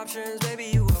got options, baby,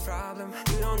 you a problem.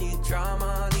 You don't need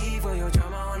drama, leave all your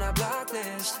drama on a block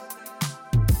list.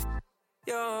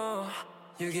 Yo,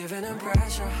 you're giving them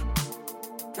pressure,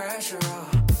 pressure, oh.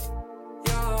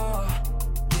 Yo,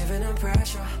 giving them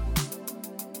pressure.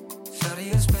 Shawty,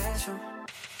 you're special.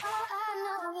 all I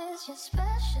know is you're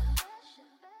special.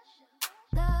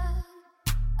 Love,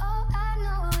 all I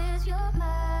know is you're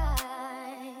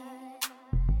mine.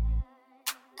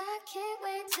 I can't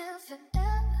wait till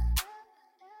forever.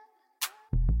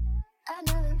 I'll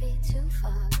never be too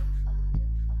far.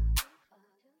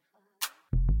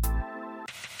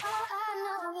 All I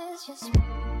know is just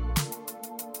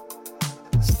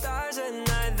Stars at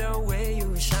night, the way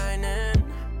you shining.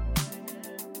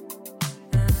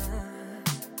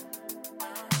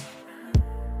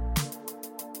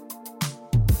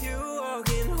 You walk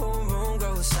in, whole room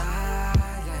goes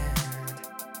silent.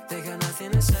 They got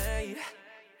nothing to say.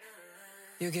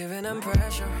 You're giving them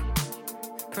pressure,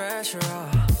 pressure,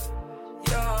 oh.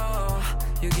 Yo,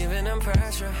 you're giving them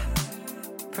pressure,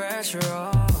 pressure,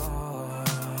 oh.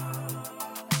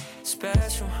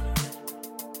 Special,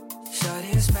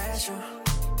 shawty is special.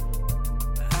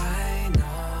 I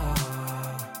know,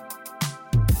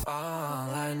 all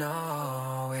I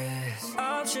know is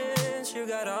options, you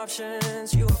got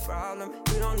options, you a problem.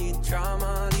 You don't need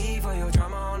drama, leave all your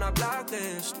drama on a block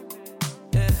list.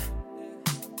 Yeah,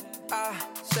 I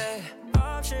say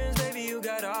options, baby, you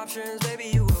got options, baby,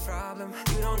 you a problem.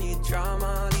 You don't need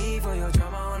drama, leave all your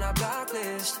drama on a block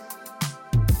list.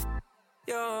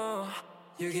 Yo,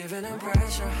 you're giving them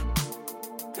pressure,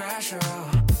 pressure,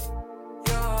 oh.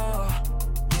 Yo,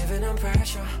 giving them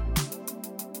pressure.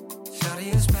 Shawty,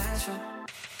 you're special.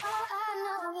 all I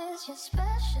know is you're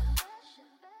special.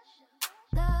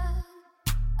 Love,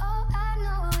 all I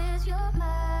know is you're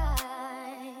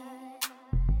mine.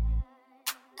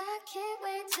 I can't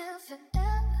wait till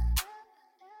forever.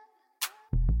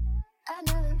 I'll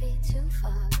never be too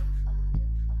far.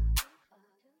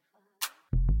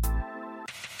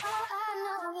 All I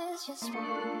know is just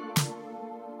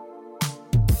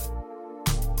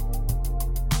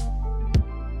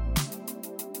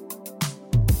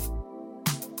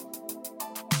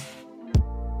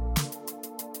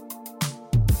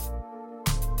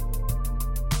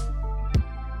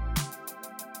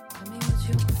Tell me what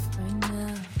you want right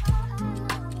now. all I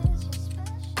know is you're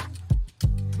special.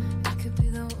 I could be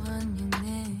the one you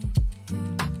need.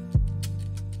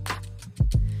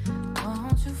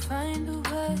 Won't you find a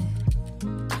way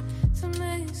to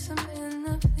make some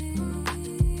inner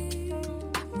peace?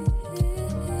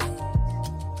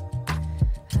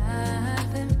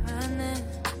 I've been running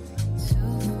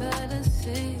to better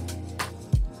see.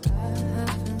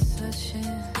 I've been searching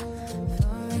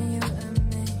for you and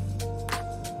me.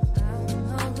 I'm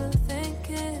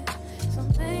overthinking, so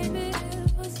maybe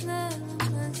it was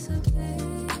never meant to be.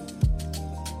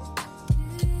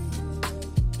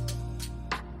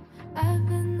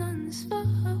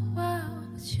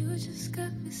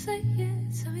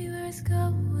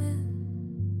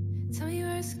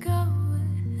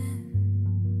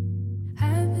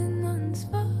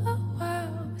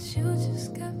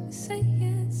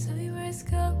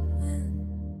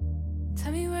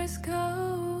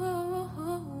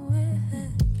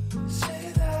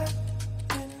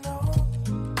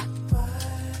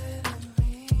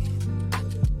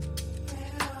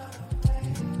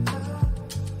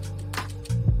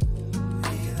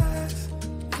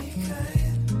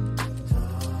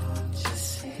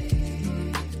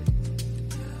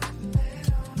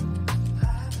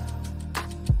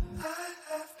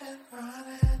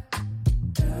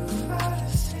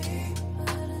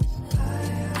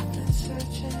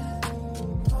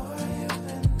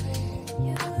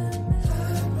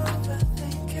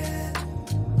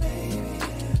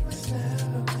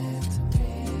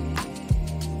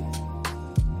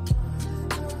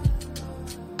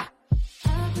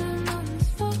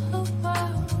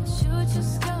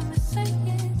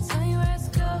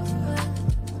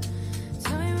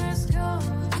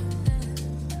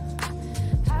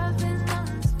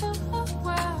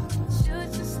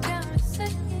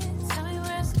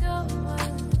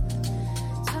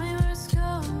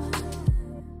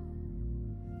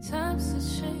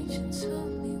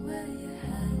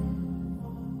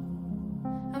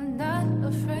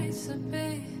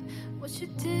 what you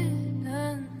didn't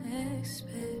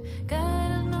expect.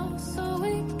 Gotta know so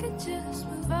we could just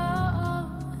move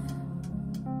on.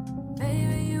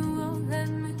 Baby, you won't let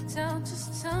me down.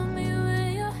 Just tell me where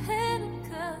you're headed,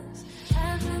 'cause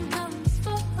I've been on this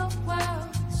for a while.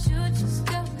 You just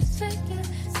got me thinking.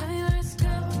 Tell me where it's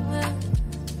going.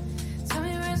 Tell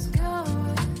me where it's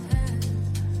going.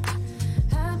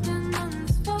 I've been on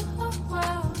this for a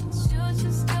while. You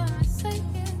just got me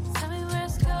thinking. Tell me where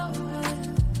it's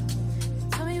going.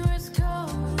 Tell me where it's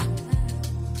going.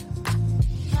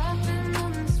 I've been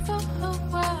on this for a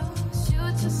while. You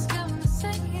just got me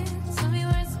thinking. Tell me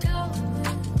where it's going.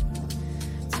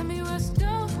 Tell me where it's going.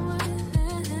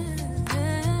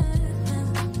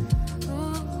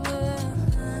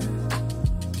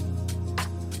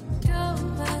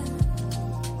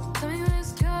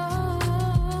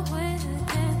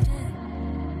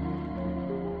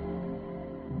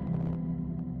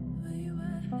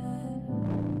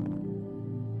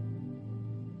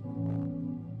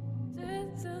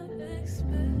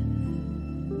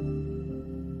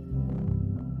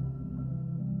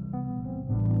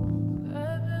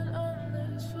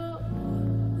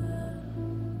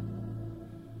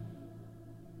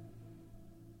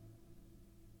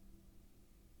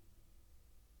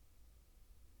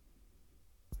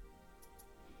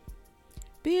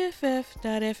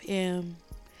 BFF.FM.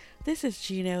 This is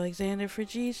Gina Alexander for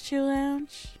G's Chill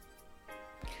Lounge.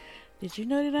 Did you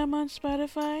know that I'm on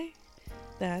Spotify?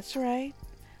 That's right.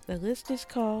 The list is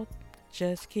called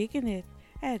Just Kicking It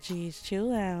at G's Chill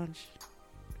Lounge.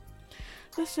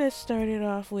 The set started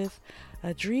off with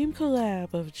a dream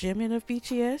collab of Jimin of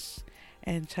BTS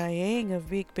and Taeyang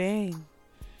of Big Bang.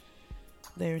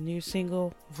 Their new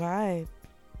single, Vibe.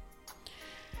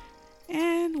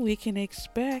 And we can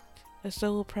expect a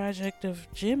solo project of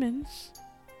Jimin's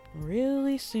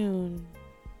really soon.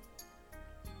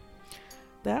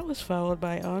 That was followed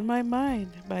by On My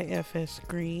Mind by FS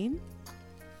Green.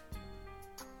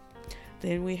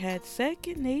 Then we had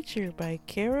Second Nature by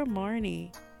Kara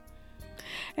Marney.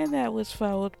 And that was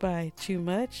followed by Too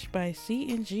Much by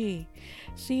C&G.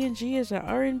 C&G is an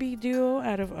R&B duo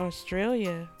out of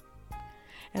Australia.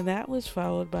 And that was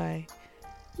followed by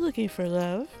Looking for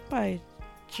Love by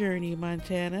Journey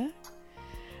Montana.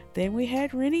 Then we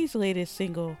had Rennie's latest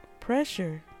single,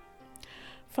 Pressure,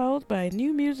 followed by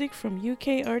new music from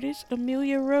UK artist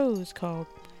Amelia Rose called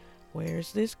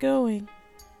Where's This Going?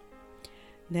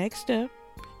 Next up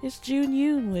is June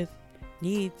Yoon with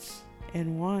Needs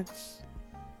and Wants.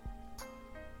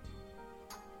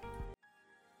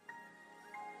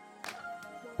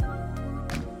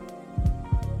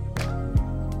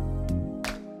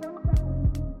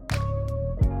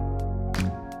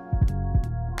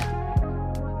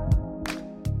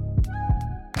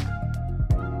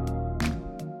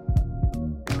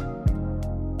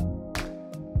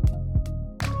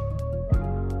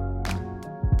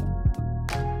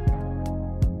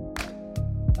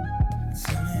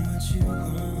 Tell me what you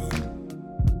want.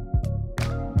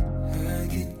 I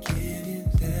could give you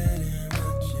that and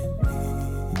what you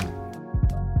need.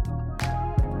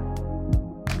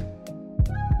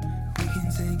 We can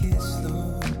take it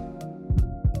slow.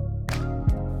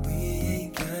 We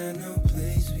ain't got no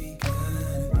place we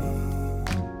gotta be.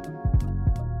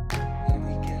 Yeah,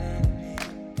 we gotta be.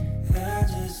 I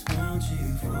just want you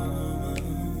for my own.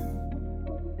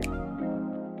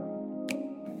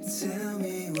 Tell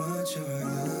me what you're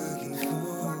looking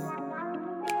for.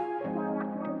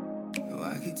 Oh, I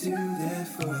could do that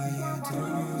for you,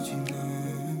 don't you know?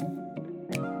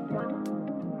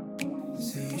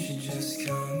 So you should just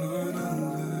come on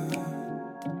over.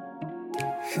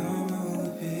 Come over,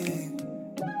 babe.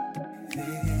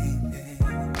 Baby.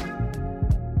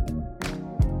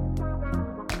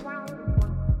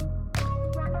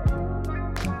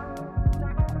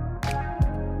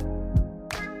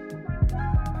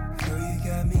 Girl, you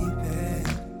got me bad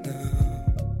now.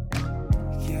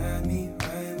 Got me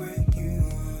right where you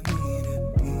want me to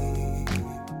be.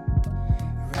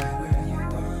 Right where you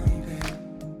want me, babe.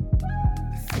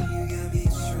 I think you got me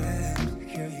trapped.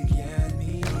 Girl, you got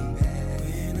me bad.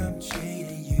 When I'm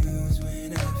chaining you is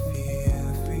when I feel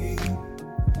free.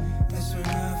 That's when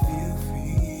I feel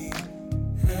free.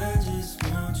 I just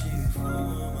want you for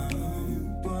my own.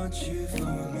 Want you for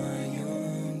my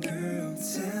own, girl.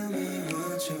 Tell me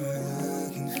what you're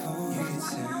looking for. You can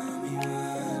tell me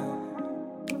why.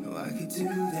 Oh, I could do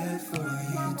that for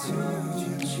you, don't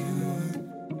you,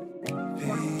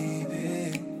 baby?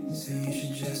 So you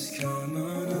should just come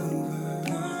on over.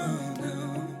 No, no.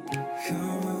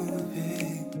 Come over,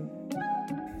 babe.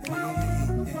 Baby.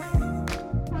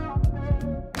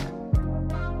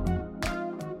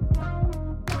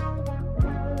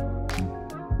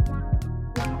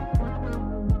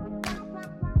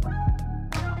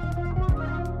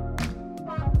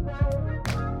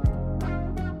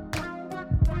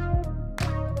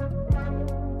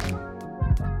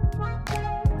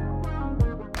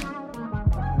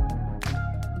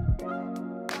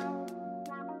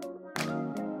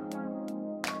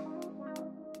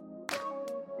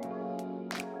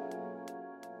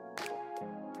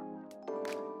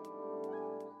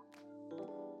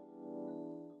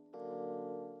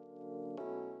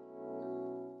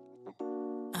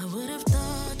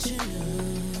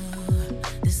 knew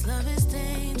this love is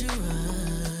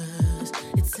dangerous.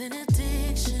 It's an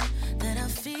addiction that I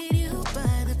feed you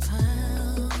by the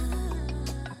pound.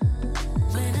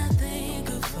 When I think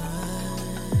of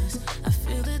us, I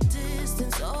feel the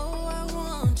distance. Oh, I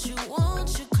want you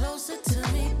closer to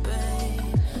me,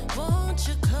 babe. Want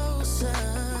you closer.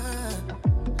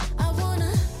 I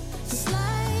wanna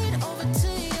slide over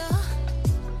to your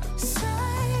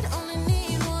side. Only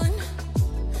need one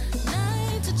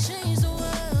night to change the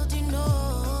world, you know.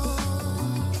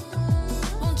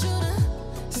 Want you to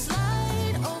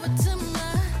slide over to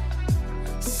my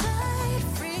side.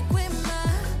 Freak with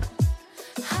my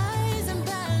highs and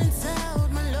balance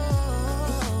out my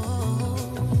lows.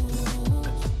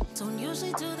 Don't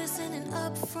usually do this in an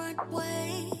upfront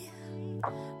way,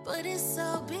 but it's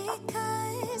all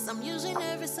because I'm usually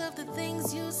nervous of the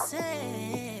things you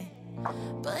say.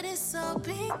 But it's all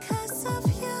because of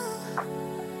you.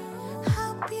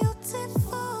 How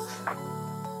beautiful.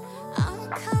 I'm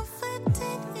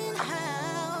confident in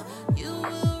how you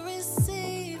will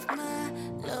receive my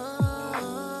love.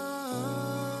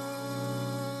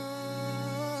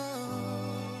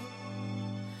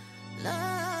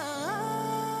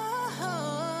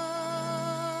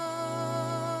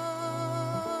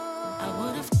 I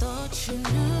would have thought you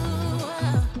knew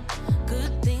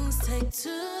good things take two.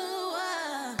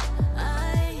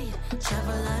 I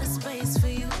travel a lot of space for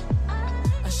you.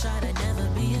 A shot I'd never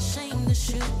be ashamed to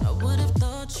shoot. I would have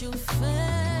thought you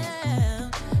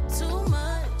felt too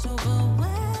much,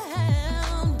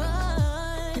 overwhelmed,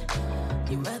 but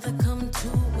you'd rather come to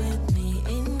with me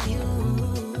in you.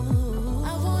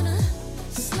 I wanna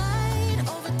slide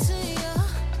over to your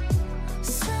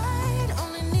side.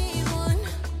 Only need one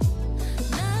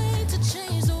night to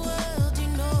change the world, you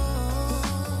know.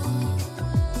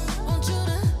 Want you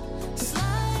to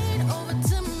slide over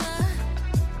to my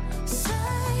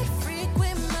side. Freak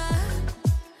with my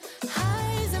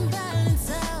highs and balance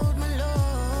out my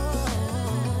lows.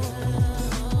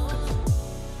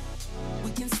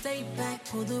 We can stay back,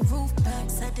 pull the roof back,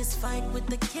 satisfied with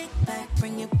the kickback.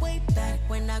 Bring it way back.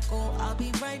 When I go, I'll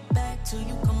be right back till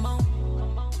you come on.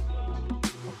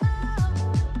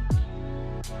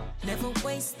 Never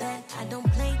waste that, I don't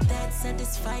play that.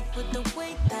 Satisfied with the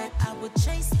way that I would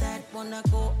chase that. When I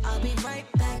go, I'll be right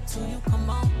back till you come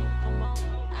on.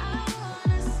 I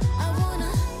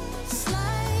wanna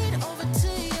slide over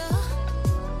to your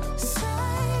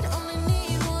side. Only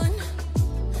need one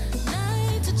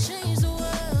night to change the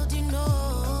world, you know.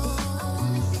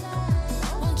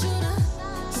 Want you to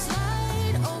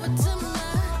slide over to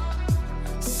my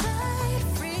side.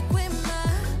 Freak with my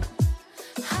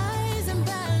highs and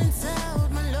balance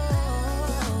out my lows.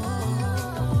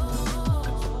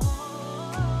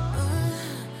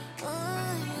 Oh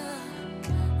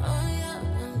yeah,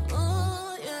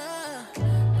 oh yeah.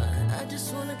 I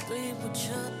just wanna be with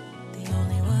you. The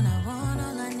only one I want,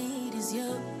 all I need is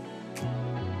you.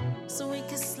 So we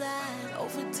can slide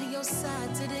over to your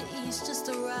side, to the east, just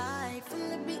a ride. From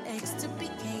the BX to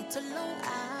BK to Long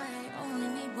I only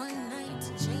need one night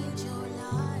to change your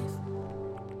life.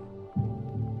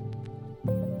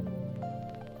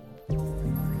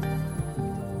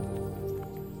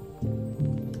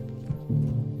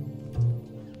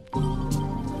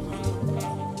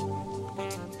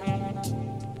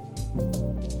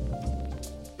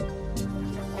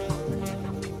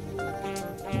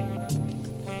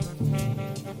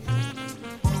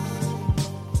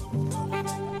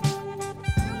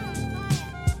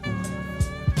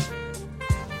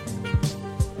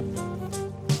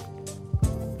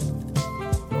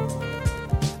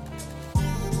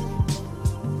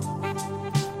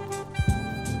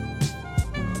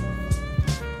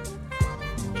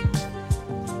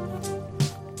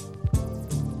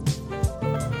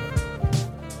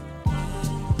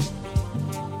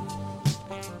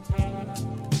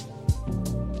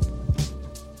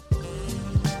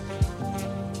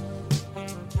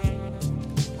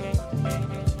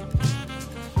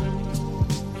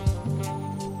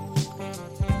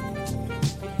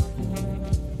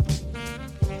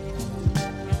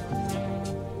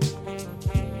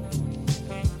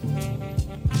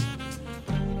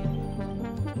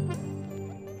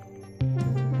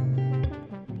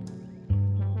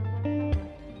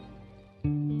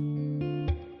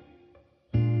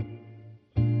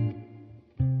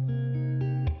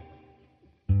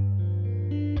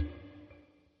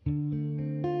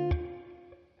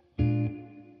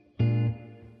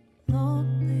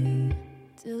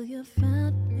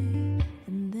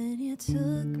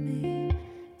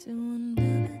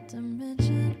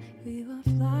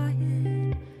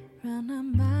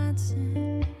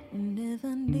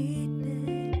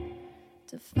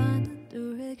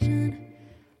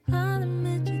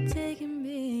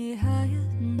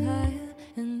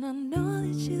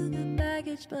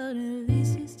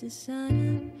 tired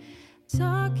of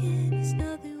talking. It's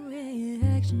nothing where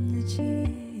action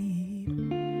achieved.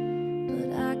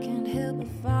 But I can't help but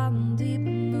falling deep. I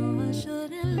know I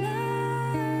shouldn't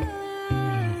love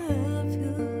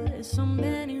you. There's so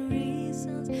many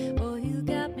reasons. Boy, you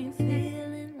got me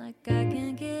feeling like I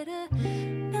can't get enough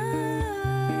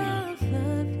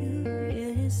of you.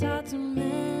 Yeah, it's hard to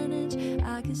manage.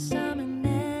 I guess I'm an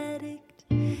addict.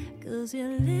 'Cause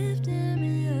you're lifting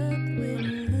me up with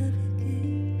the love you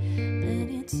give. Then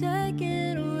you take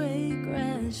it away,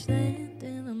 crash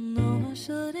landing. I know I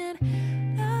shouldn't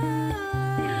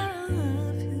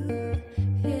love you.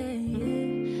 Yeah,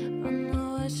 yeah. I know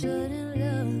I shouldn't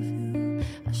love you.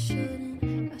 I shouldn't love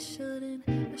you. I shouldn't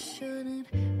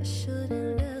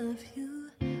love you.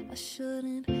 I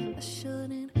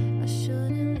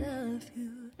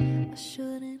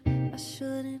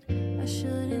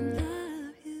shouldn't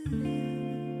love you.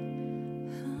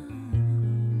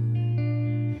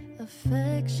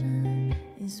 Affection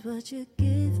is what you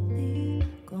give me.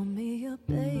 Call me your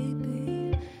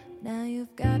baby. Now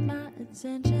you've got my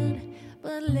attention,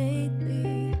 but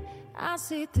lately I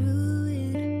see through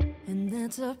it, and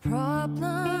that's a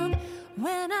problem.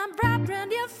 When I'm wrapped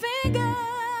around your finger,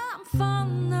 I'm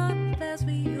falling off fast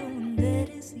with you, and that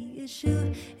is the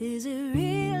issue. Is it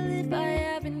real if I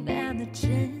haven't had the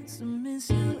chance to miss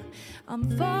you? I'm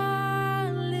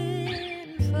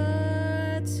falling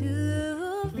far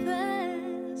too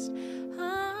fast.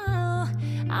 Oh,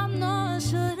 I know I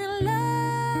shouldn't love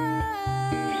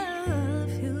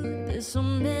you. There's so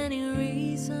many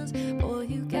reasons. Boy,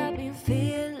 you got me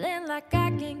feeling like I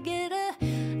can't get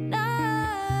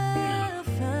enough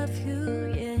of you.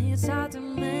 Yeah, it's hard to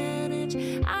manage.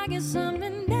 I guess I'm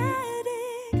an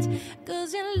addict.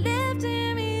 'Cause you're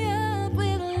lifting me up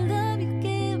with the love you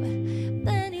give.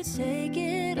 Then you take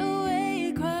it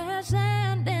away, crash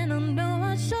landing. I know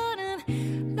I shouldn't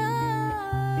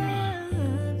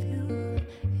love you.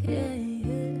 Yeah,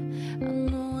 yeah. I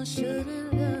know I shouldn't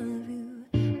love you.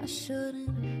 I shouldn't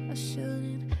love you. I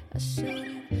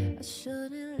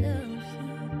shouldn't love you.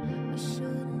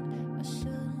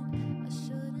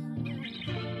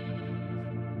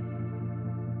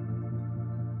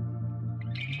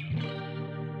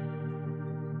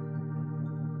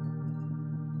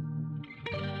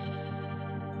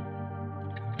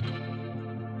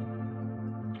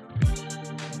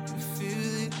 You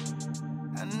feel it,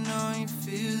 I know you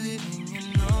feel it, and you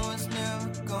know it's never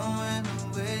going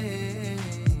away.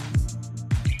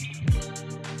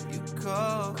 You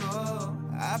call,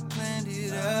 I planned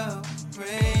it out,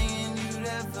 praying you'd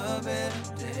have a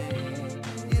better day.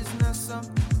 It's not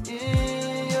something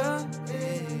in your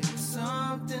head,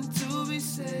 something to be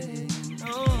said.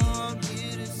 No, I'm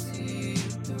here to see you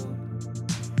through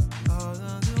all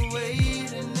of the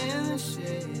waiting in the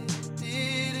shade.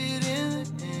 Did it in the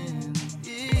end,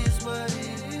 is what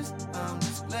it is. I'm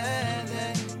just glad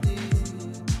that you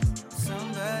did.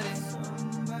 Somebody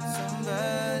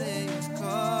is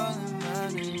calling my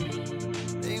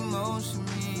name. They motion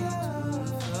me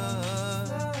into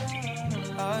love.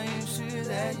 Are you sure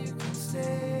that you can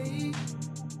stay?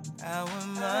 How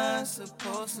am I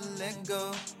supposed to let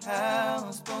go? How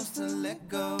I'm supposed to let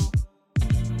go?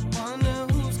 Wonder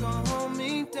who's gonna hold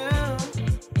me down.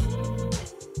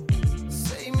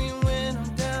 Save me when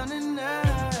I'm down and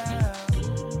out.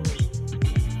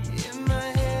 In my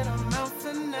head, I'm out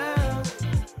for now.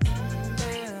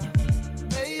 Yeah,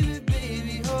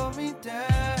 baby, hold me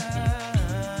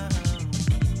down.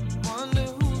 Wonder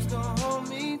who's gonna hold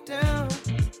me down.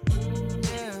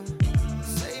 Yeah,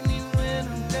 save me when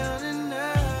I'm down and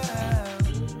out.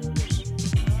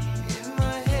 In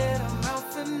my head, I'm out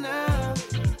for now.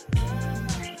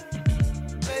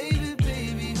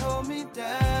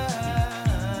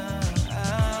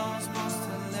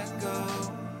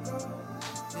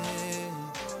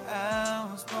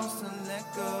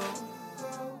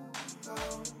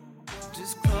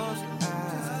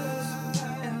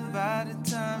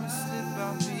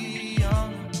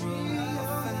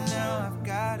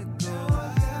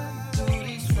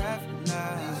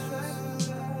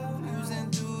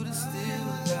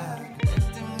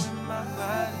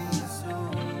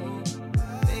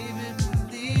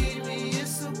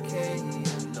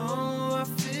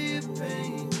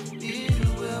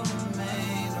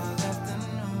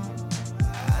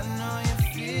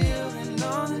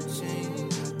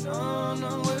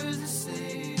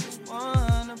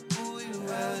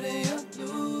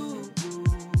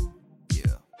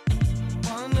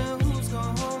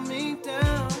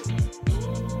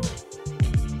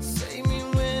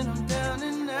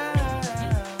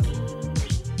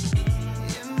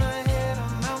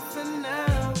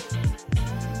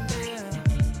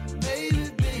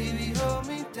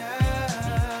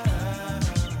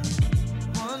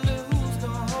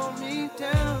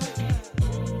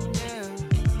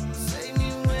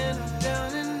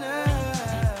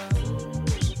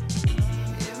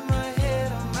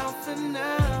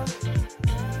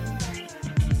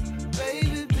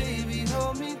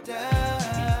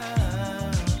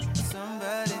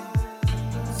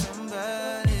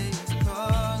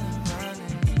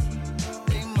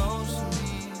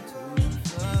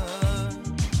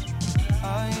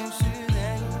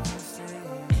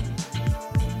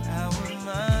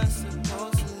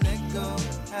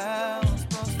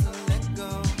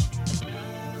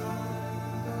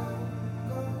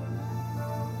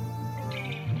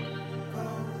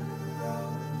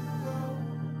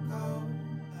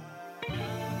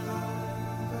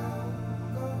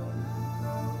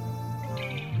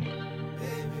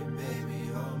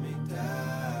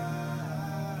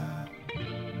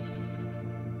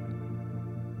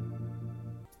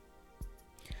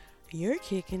 You're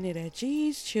kicking it at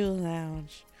G's Chill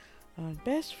Lounge on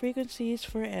Best Frequencies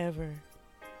Forever.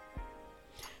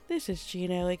 This is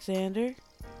Gina Alexander.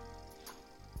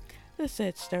 The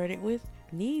set started with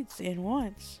Needs and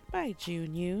Wants by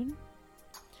June Yoon,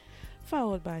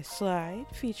 followed by Slide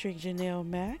featuring Janelle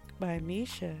Mack by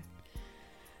Misha.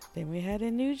 Then we had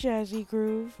a new jazzy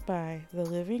groove by The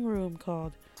Living Room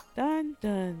called Dun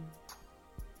Dun,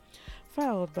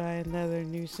 followed by another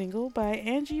new single by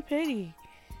Angie Petty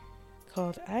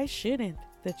called I Shouldn't,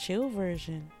 the chill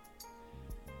version.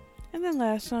 And the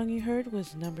last song you heard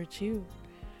was Number 2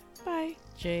 by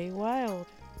Jay Wild.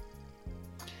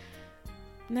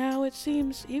 Now it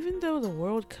seems even though the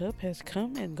World Cup has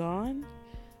come and gone,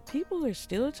 people are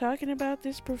still talking about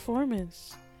this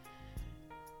performance.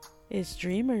 It's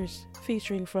Dreamers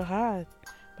featuring Fahad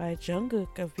by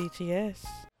Jungkook of BTS.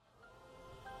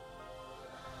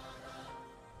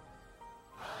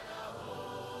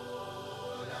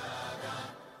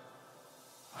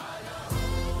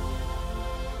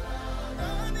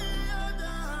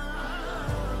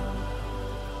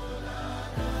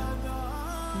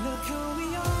 Look who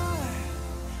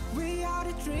we are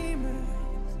the dreamers,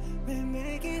 we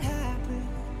make it happen,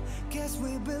 guess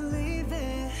we believe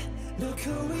it. Look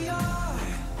who we are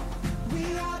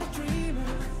the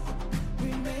dreamers,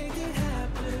 we make it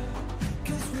happen,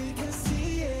 cause we can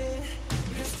see it.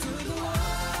 Here's to the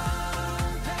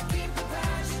one that keep the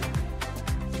passion,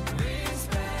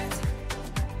 respect,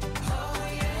 oh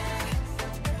yeah.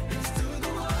 Here's to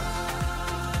the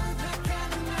one that can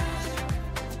imagine,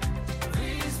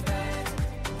 respect,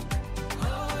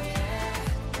 oh yeah.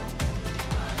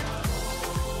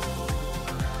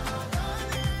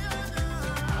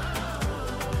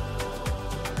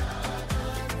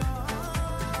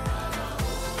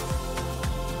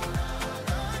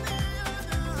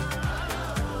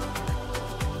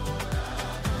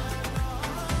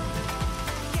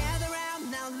 Gather round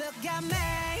now, look at me.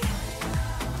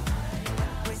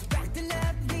 Respect and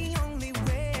love the only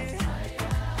way.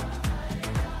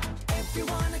 If you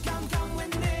wanna come, come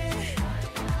with me.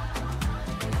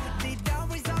 The door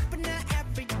is open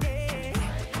every day.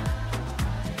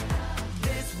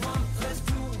 This 1+2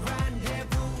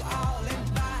 rendezvous, all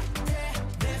invited.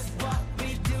 This what we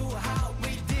do, how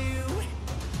we do.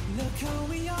 Look who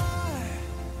we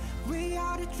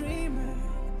are the dreamers.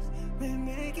 We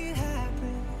make it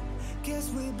happen, guess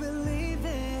we believe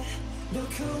it.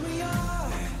 Look who we are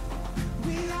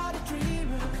the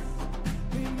dreamers.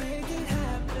 We make it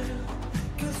happen,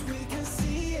 cause we can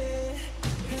see it.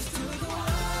 Here's to the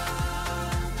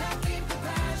one that keep the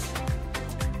passion,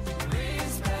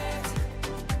 respect,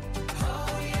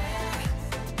 oh yeah.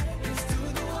 Here's to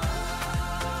the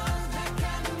one that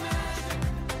can imagine,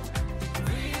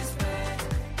 respect,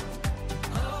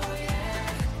 oh yeah.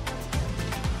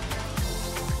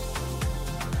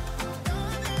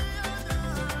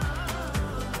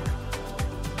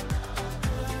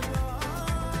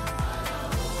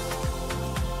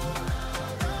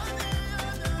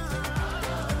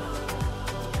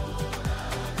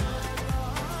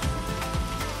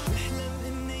 نحلم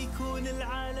إنه يكون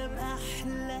العالم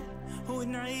أحلى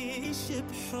ونعيش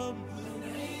بحب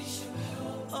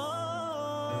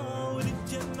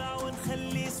ونتجمع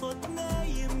ونخلي صوتنا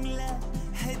يملى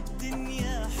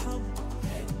هالدنيا حب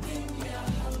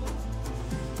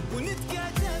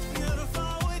ونتكاتف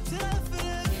نرفع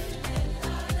وتفرق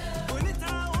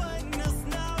ونتعاون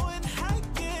نصنع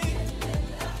ونحقق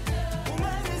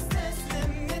وما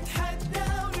نستسلم نتحدى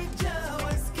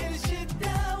ونتجاوز كل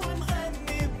شدة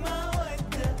ونغني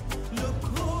بمودة. Look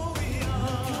who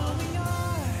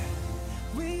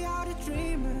we are the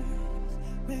dreamers,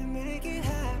 we make it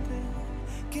happen,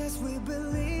 guess we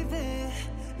believe it.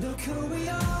 Look who we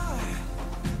are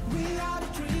the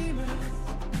dreamers,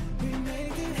 we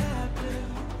make it happen,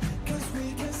 cause we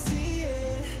can see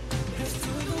it. Here's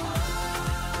to the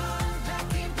one that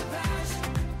keep the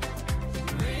passion,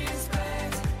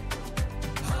 respect,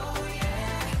 oh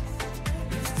yeah.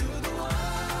 Here's to the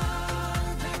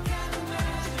one that can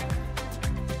imagine,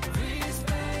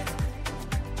 respect,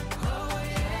 oh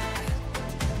yeah.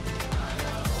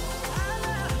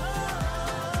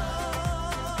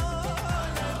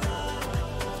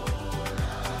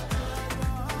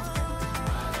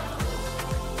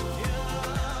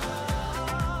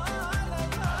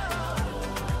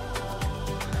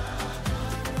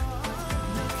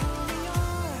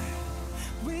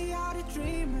 We are the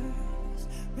dreamers,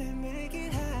 we make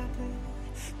it happen,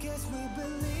 guess we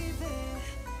believe it.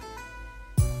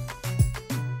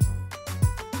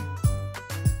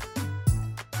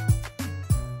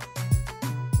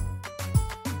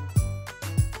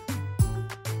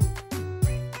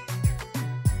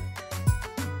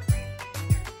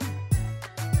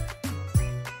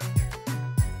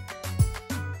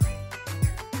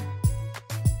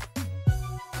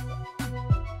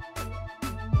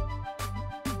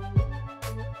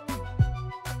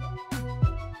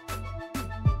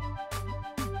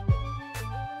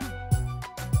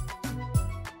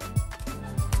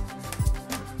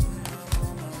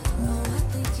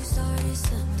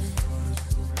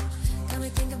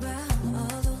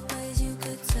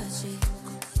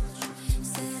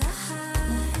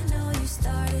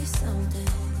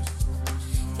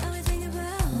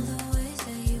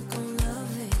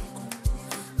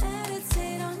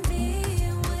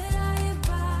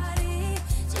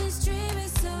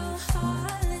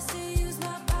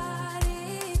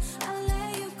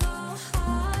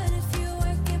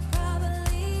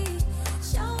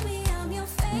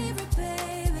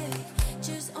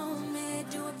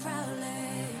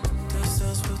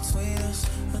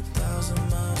 1,000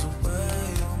 miles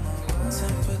away.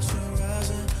 Temperature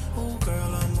rising, ooh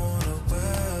girl, I'm on the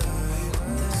way.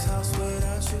 This house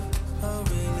without you, a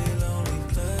really lonely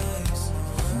place.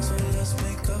 So let's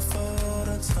make up for all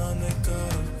the time that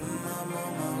got. I'm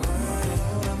on my way.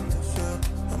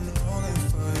 I'm lonely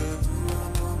for you.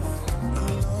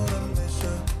 Alone in this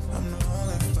shit, I'm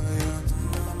lonely for you.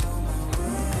 I'm on my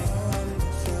way.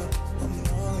 I'm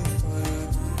lonely for you.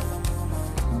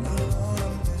 Alone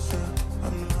in this shit,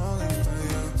 I'm lonely for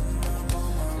you.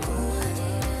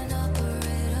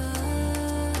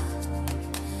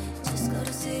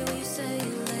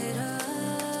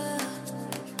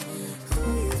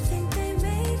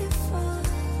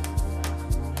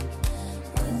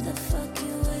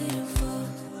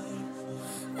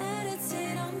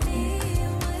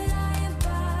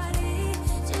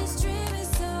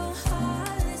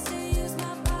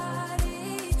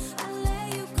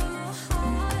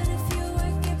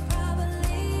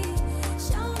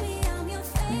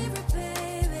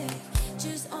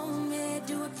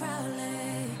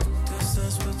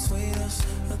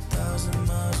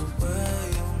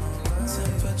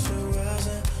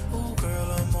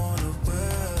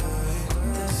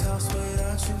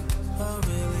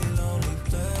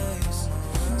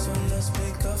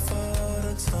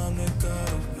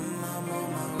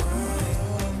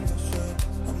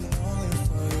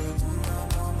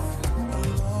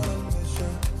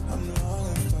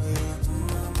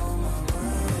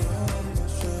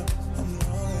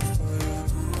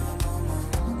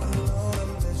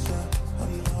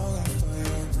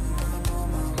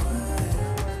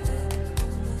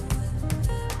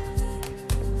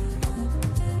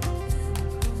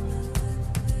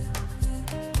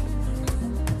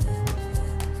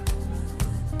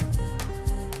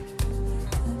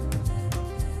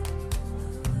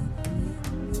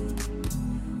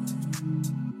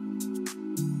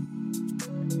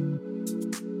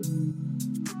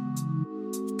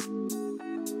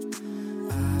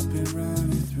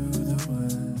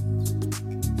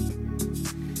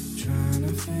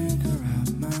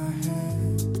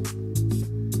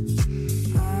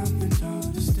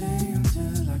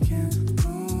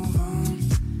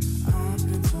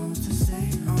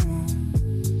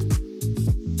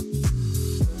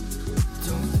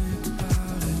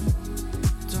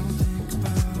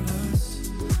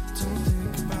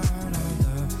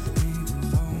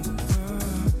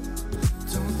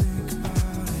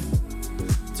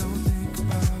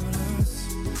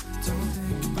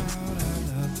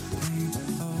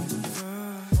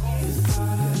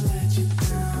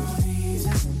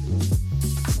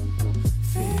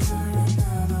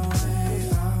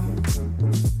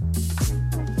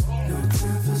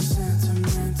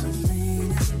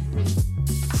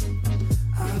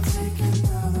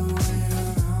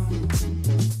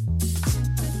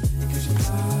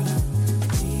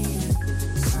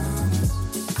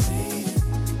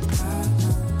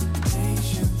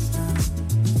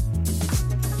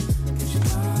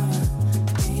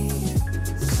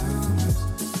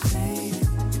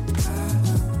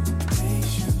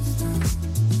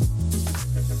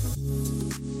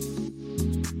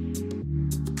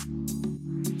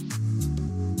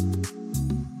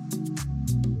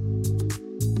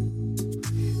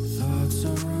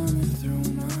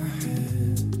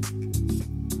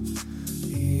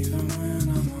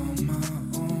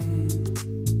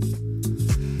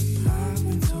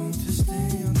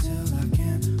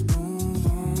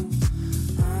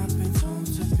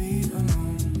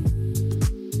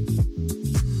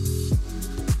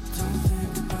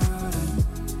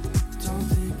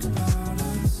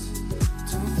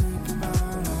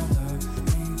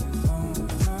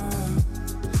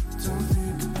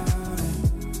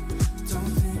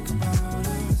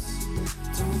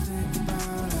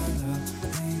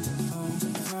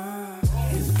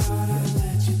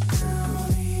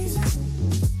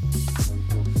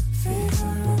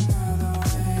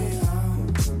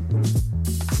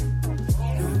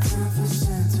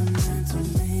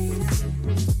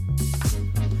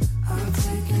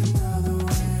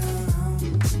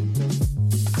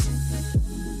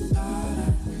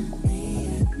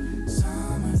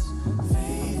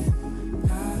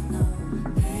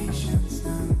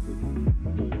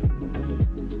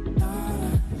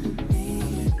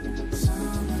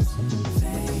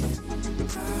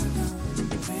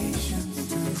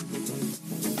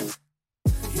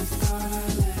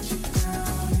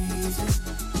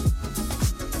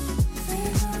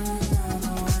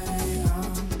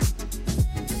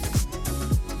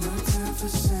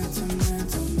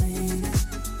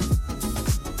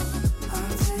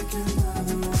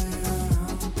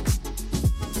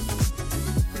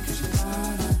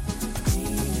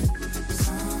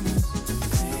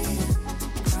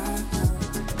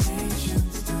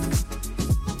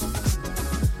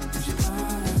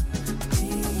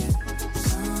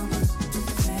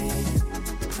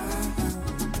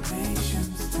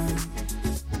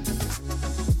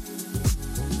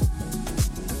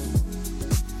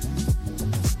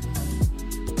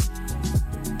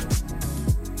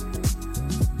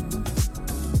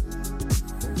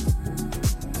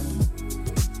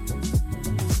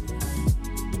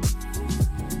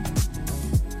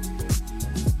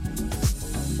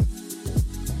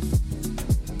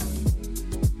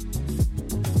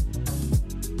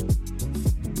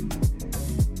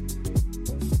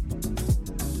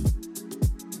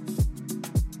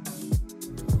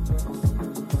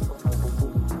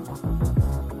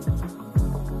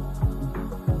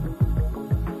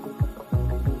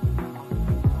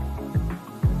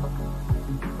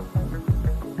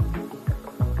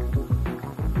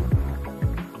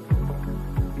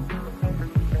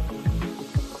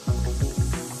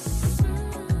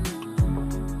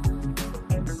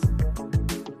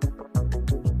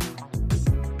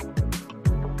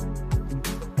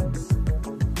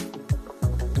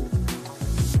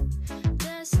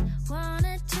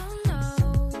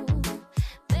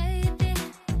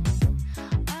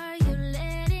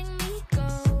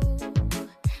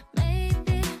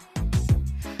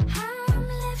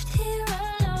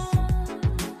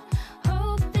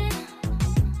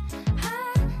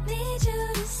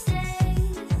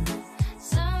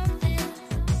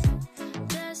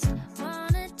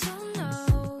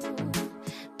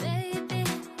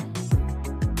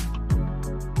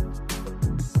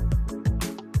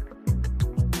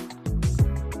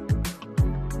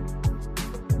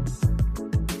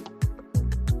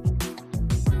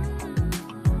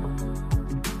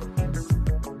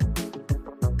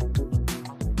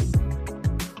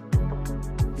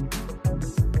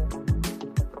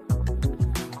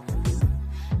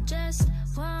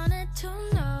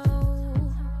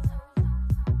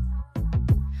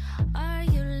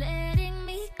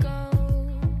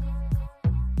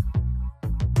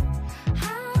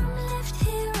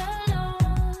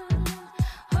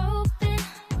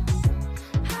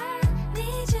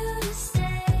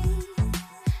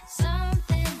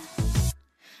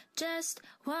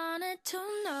 wanted to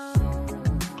know.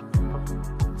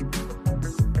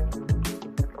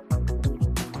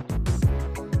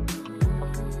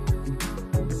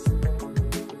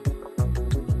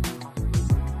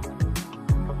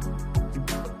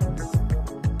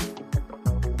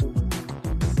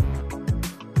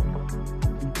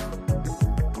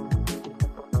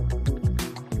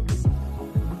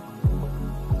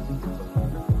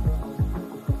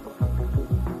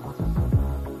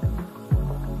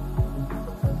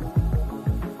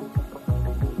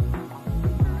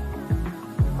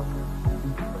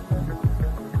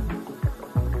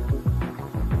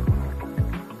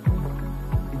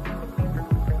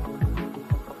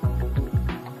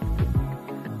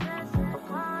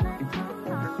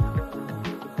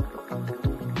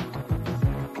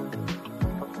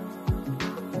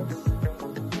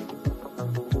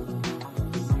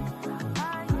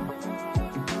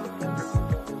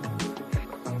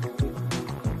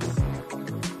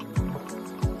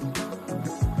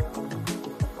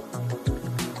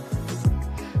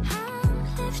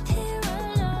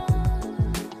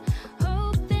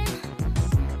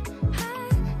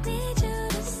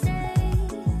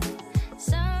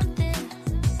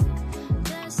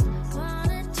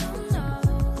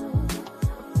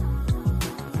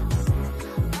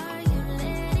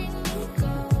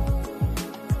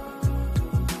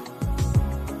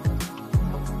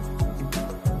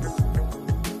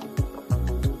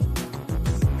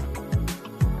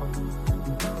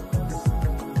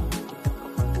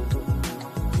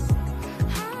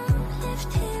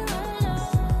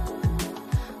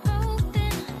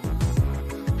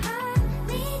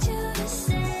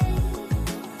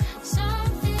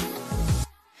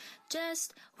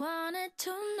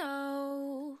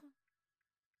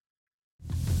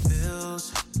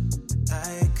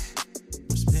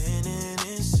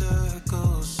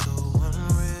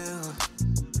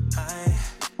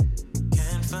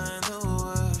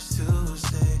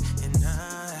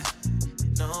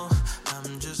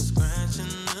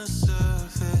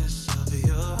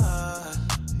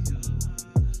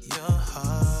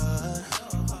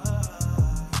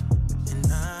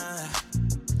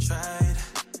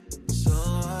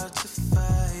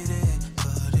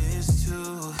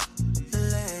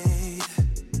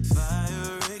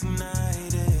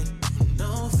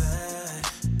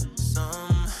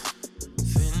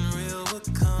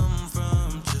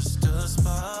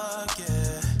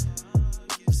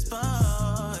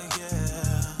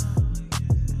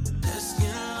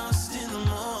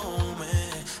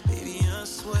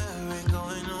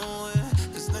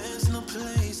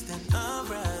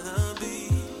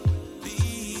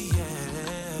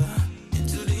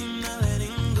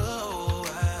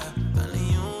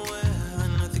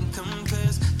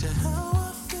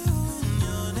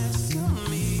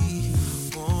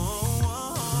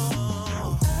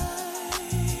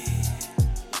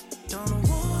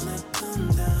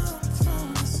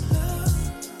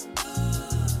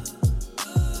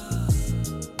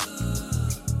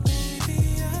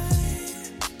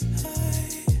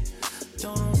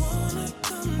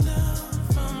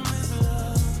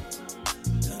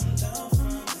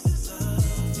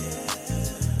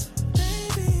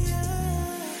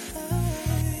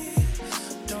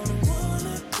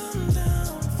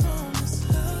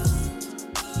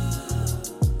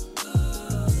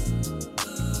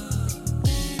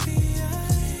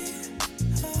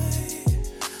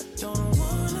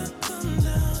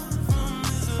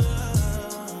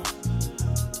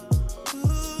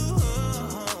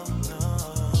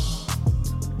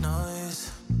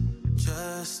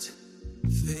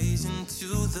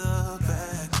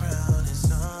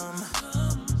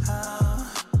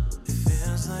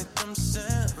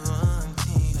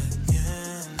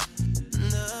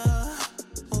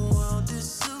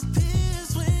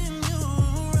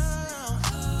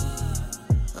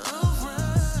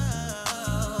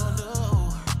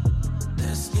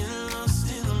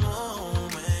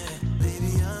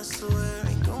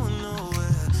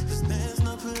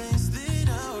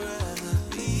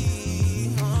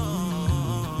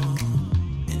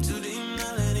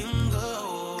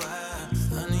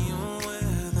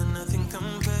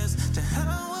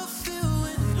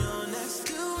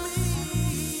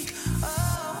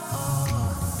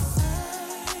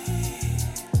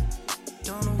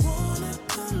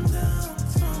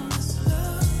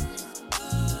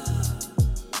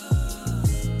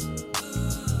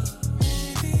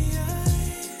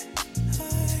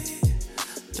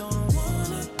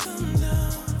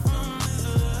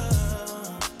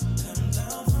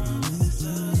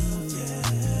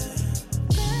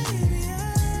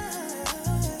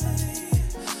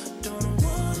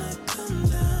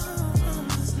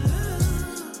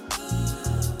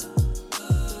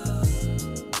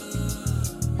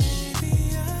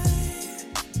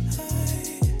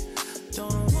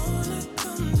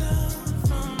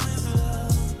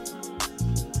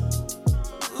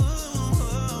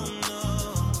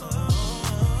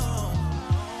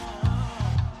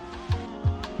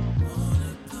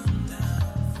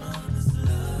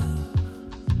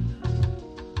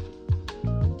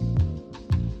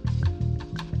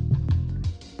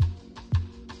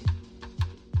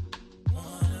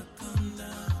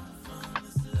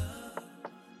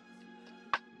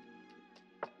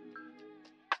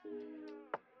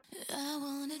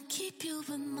 keep you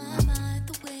in my mind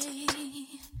the way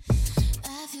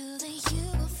I feel that you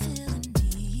are feeling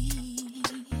me.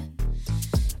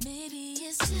 Maybe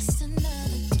it's just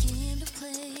another game to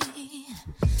play,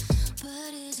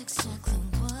 but it's exactly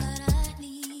what I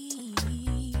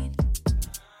need.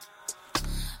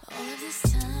 All of this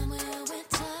time where we're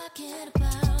talking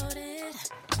about it,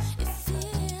 it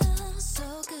feels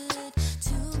so good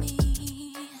to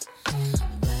me.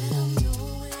 But I don't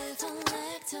know if I'll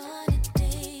act on it,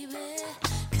 baby,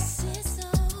 'cause it's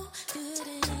so good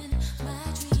in my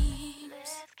dreams.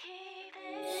 Let's keep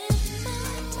it in my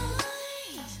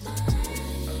mind.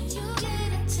 You get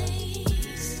a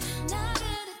taste, not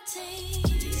get a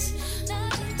taste,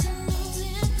 nothing to lose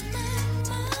in my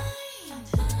mind.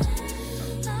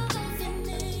 I'm loving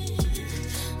it,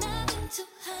 nothing to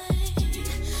hide,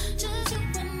 just you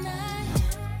and I.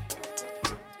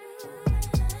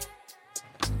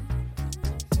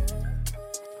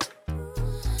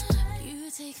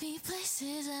 You take me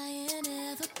places I ain't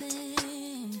never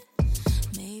been.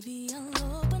 Maybe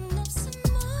I'll open up some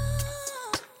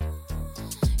more.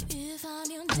 If I'm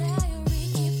your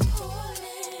diary, keep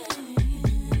pouring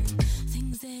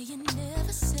things that you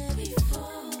never said before.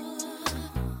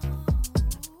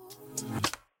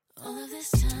 All of this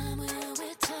time when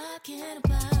we're talking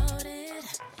about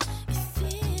it, it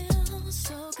feels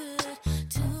so good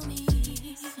to me.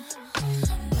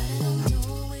 But I don't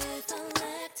know if I'll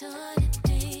act on it,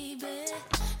 baby,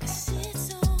 'cause it's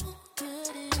so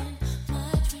good in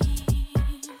my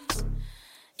dreams.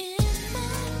 In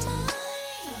my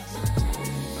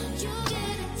mind, you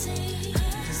get a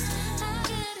taste, I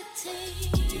get a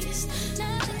taste,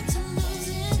 nothing to lose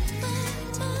in my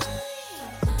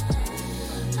mind.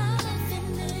 I'm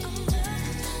loving it,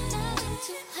 nothing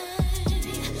to hide,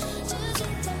 just you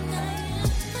and I.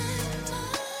 In my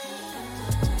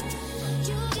mind,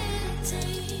 you get a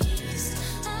taste,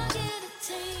 I get a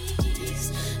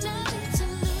taste, nothing to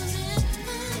lose in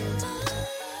my mind.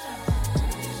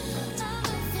 I'm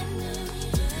loving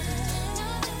it,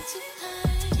 nothing to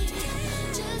hide,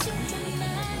 just you and I.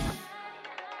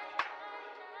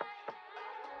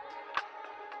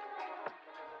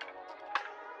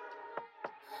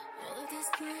 All of these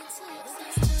great times,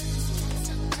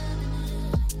 I'm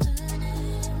loving it,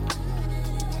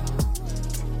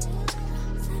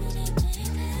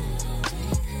 give me that,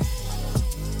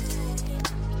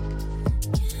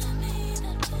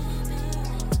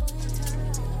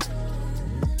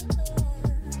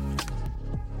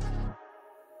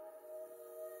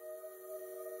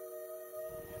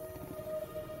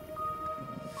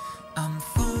 I'm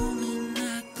foaming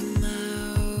at the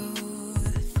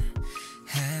mouth.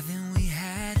 Haven't we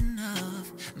had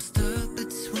enough? I'm stuck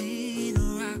between a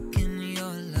rock and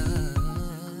your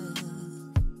love.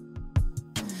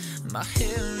 My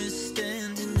hair is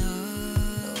standing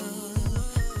up.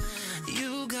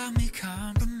 You got me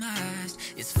compromised.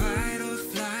 It's fight or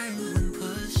flight when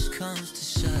push comes to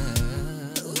shove.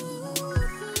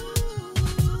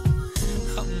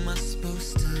 How am I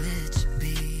supposed to let you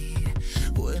be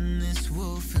when this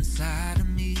wolf inside of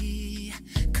me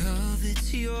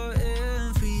covets your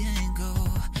every angle?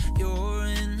 Your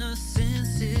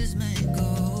innocence is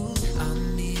mango.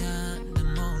 I'm beyond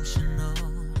emotional.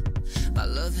 My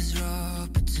love is raw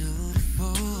but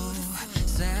dutiful.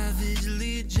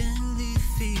 Savagely, gently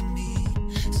feed me.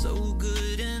 So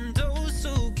good and oh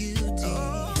so guilty.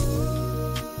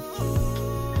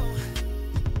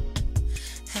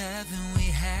 Haven't we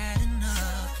had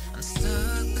enough? I'm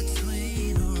stuck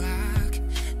between a rock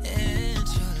and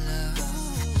your love.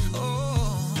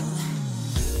 Oh,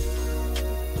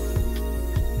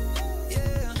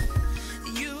 yeah.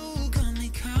 You got me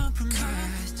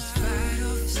compromised. It's fight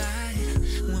or flight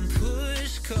when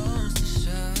push comes to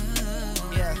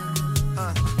shove. Yeah,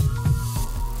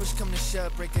 push come to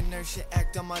shove, break inertia,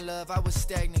 act on my love. I was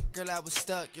stagnant, girl, I was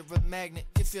stuck. You're a magnet,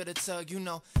 can feel the tug, you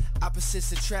know.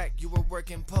 Opposites attract, you were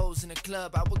working pose in a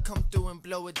club. I would come through and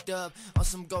blow a dub on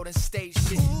some Golden State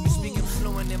shit. You speaking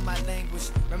fluent in my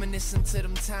language, reminiscent to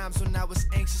them times when I was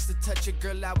anxious to touch a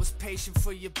girl. I was patient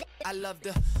for you. I love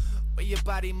the way your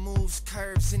body moves,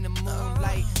 curves in the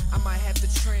moonlight. I might have to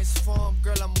transform,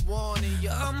 girl, I'm warning you.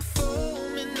 I'm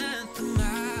foaming at the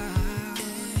mouth.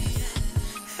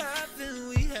 Haven't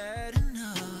we had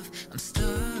enough? I'm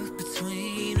stuck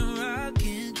between a rock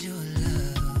and your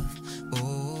love.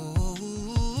 Oh,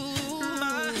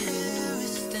 my hair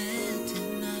is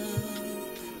standing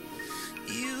up.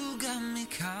 You got me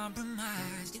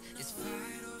compromised. It's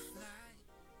fight or flight.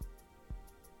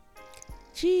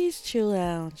 G's Chill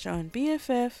Lounge on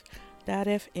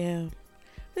BFF.FM.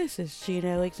 This is Gina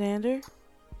Alexander.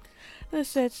 The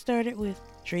set started with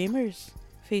Dreamers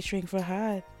featuring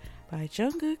Fahad by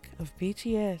Jungkook of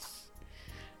BTS.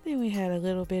 Then we had a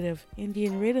little bit of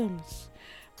Indian Rhythms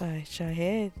by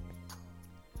Shahed.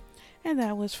 And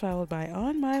that was followed by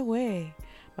On My Way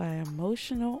by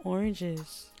Emotional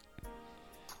Oranges.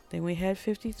 Then we had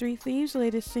 53 Thieves'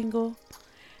 latest single,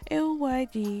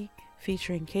 LYD,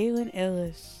 featuring Kaylin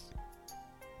Ellis.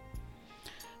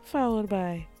 Followed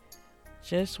by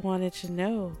Just Wanted to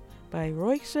Know by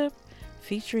Royksup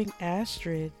featuring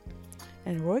Astrid.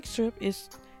 And Royksup is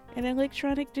an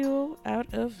electronic duo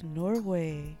out of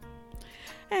Norway.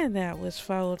 And that was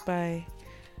followed by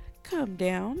Come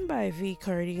Down by V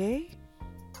Cartier.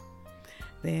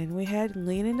 Then we had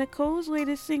Lena Nicole's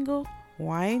latest single,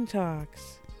 Wine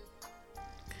Talks.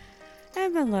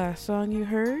 And the last song you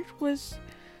heard was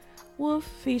Wolf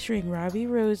featuring Robbie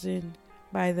Rosen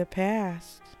by The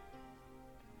Past.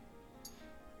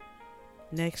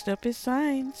 Next up is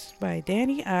Signs by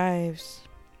Danny Ives.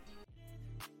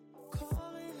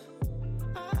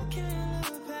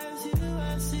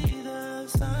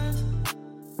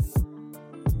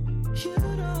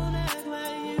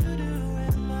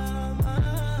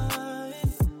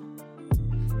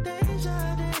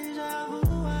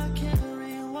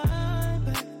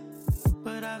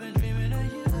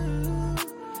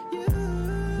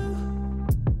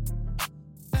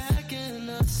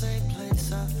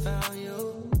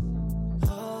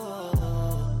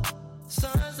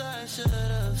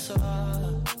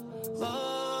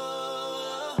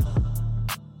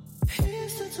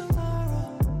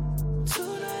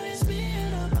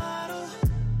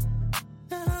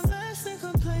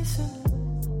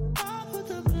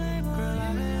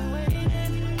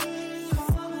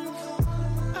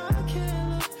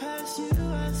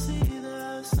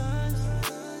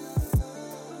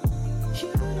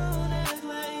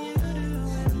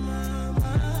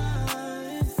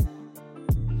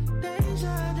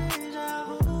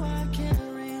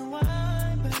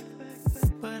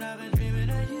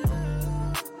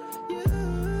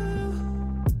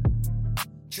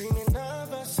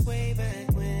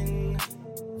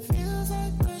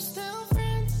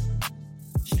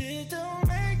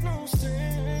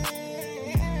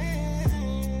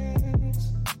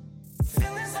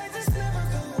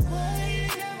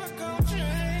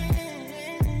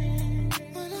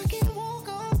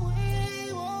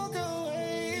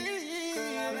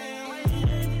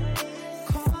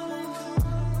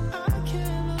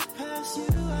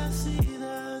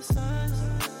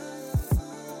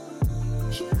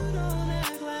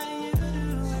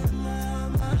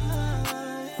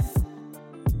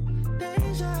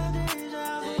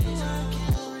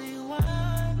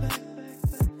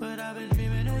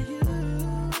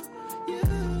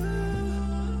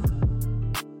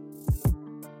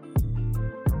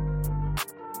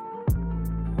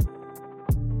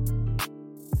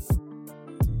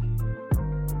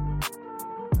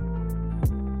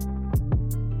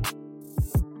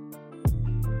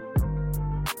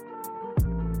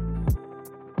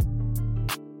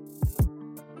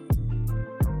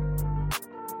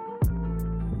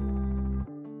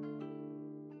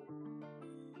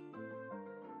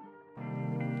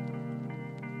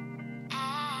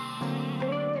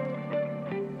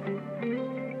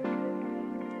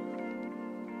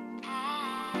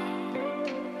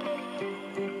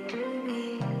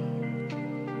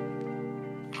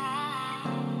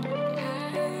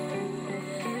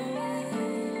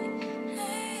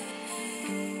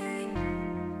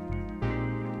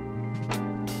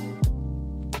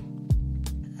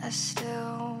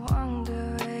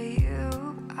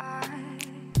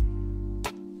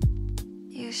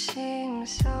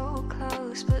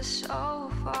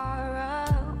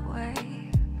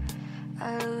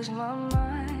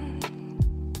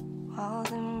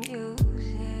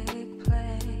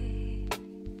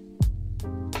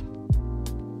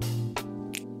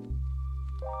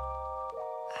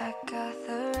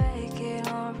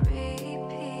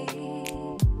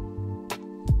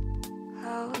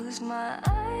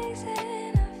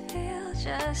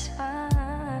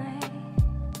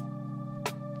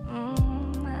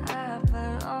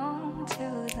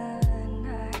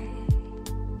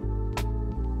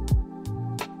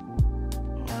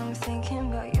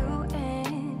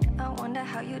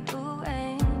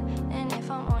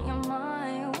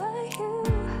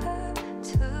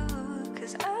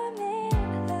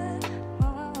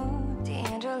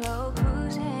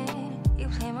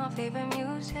 Favorite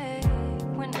music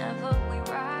whenever we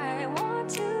ride. Want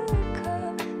to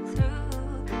come through.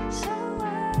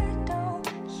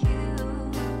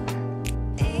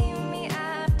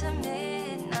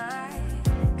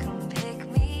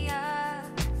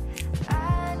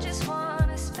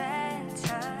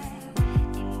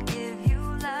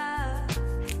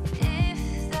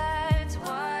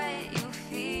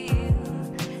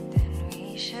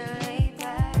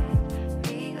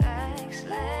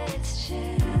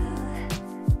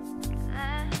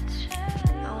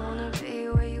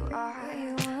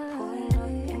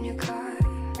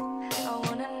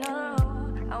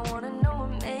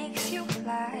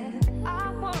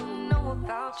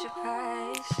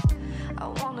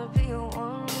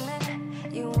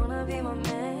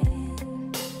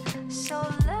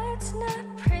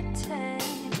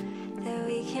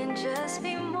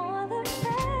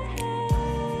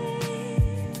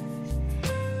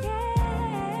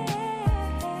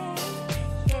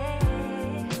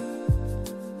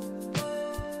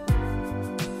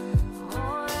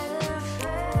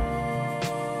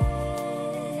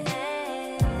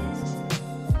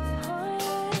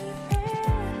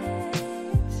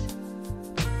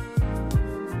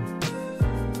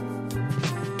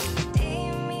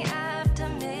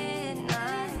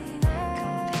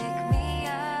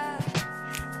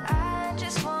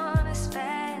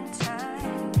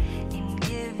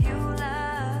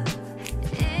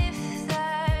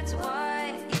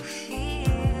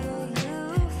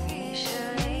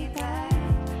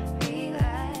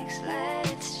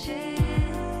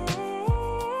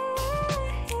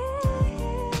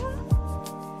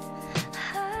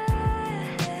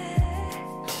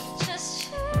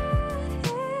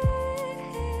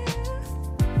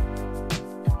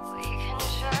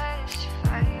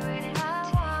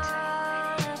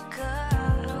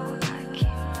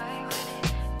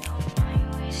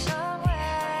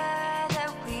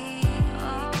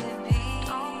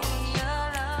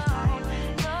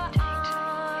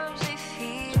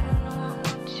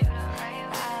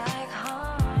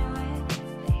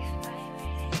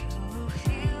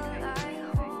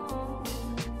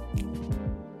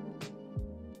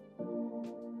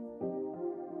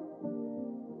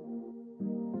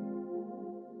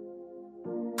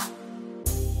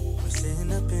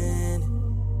 getting up in it.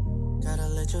 Gotta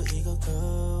let your ego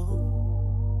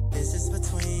go. This is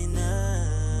between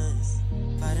us,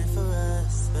 fighting for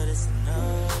us, but it's a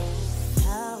no.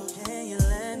 How can you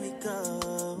let me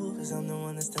go? Cause I'm the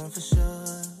one that's done for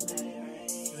sure.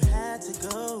 You had to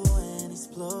go and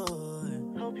explore.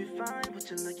 Hope you find what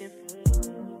you're looking for.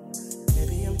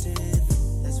 Maybe I'm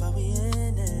different, that's why we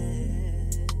in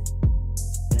it.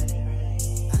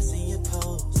 I see your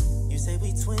post, you say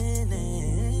we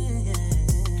twinning.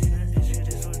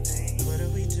 What are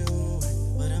we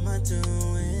doing? What am I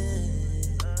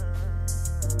doing?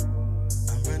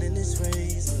 I'm running this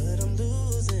race, but I'm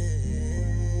losing.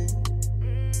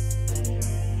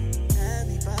 Had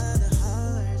me by the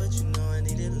heart, but you know I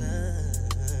needed love.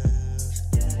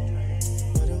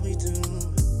 What are we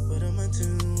doing? What am I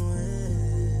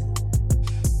doing?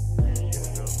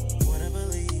 Wanna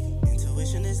believe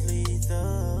intuition is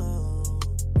lethal.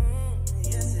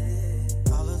 Yes,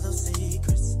 it. All of those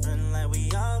secrets, running like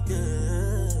we all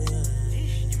good.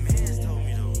 Your man's told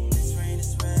me though. This rain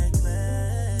is reckless.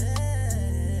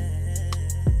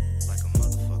 Like a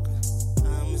motherfucker.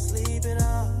 I'ma sleep it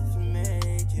off and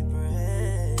make it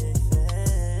breakfast.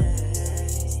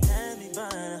 Stand me by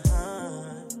the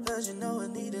heart, cause you know I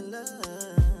needed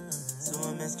love. So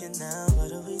I'm asking now,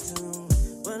 what are we doing?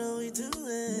 What are we doing?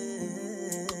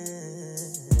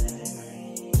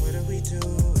 What are we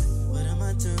doing? What am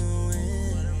I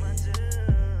doing?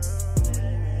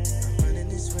 I'm running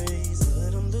this race,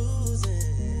 but I'm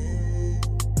losing.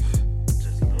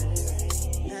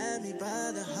 Had me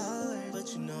by the heart,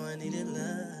 but you know I needed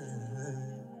love.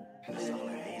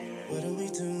 What are we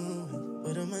doing?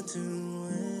 What am I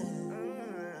doing?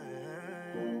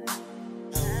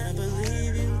 I wanna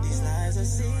believe you, these lies I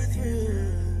see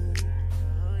through.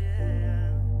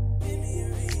 Give me a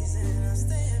reason, I'll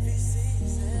stay every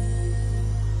season.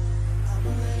 I'ma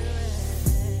let it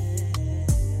rain.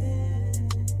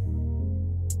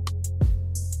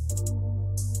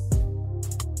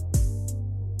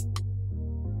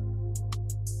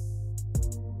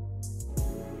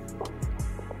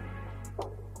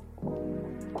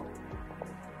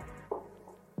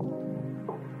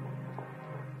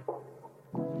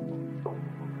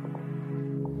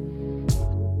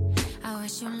 I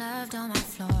wish you loved all my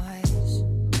flaws.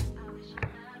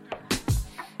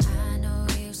 I know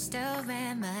you still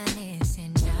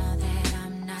reminiscing now that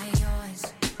I'm not yours.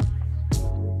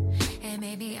 And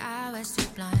maybe I was too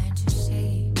blind to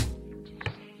see.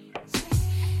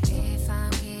 If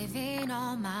I'm giving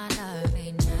all my love,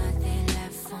 ain't nothing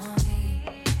left for me.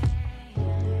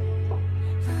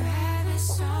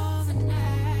 Forever's over now.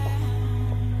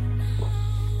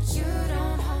 You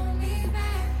don't hold me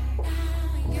back now.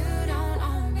 You don't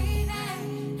own me back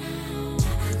now.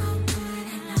 Never gon' put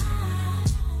it on.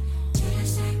 You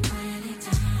just say put it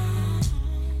down.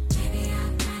 Maybe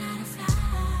I'll run out of fly.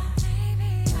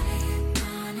 Baby, what are you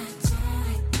gonna do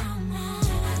without me?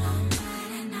 Never gon'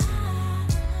 put it on.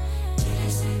 You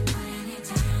just say put it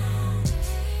down.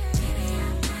 Maybe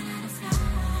I'll run out of fly.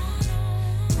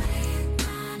 What are you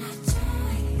gonna do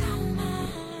without me?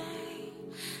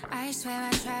 I swear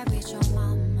I tried with your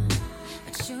mama,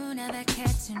 but you never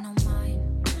cared to know mine.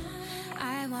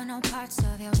 I want no parts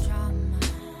of your drama.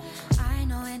 I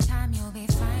know in time you'll be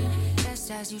fine,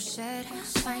 just as you should.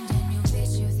 Find a new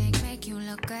bitch you think make you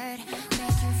look good,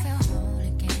 make you feel whole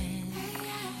again.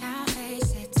 Now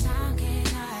face it, time can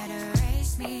hard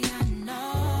erase me, I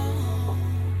know.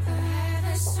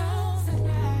 Forever's over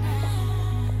now.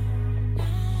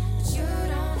 But you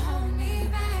don't hold me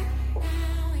back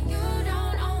now. You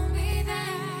don't own me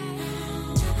back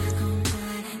now. Never gon'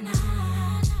 put it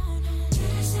on. You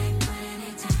just say put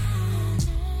it down.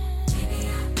 Maybe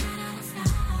I'll run out of fly.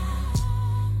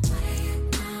 What are you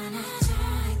gonna do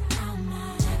without me?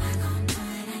 Never gon'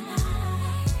 put it on.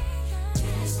 You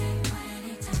just say put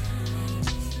it down.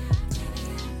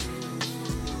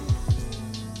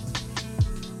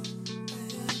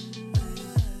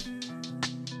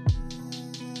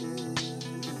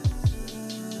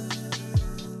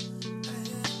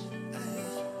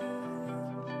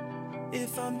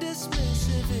 If I'm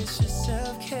dismissive, it's just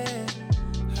self-care.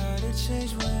 Hard to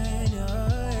change when you're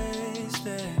always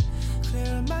there.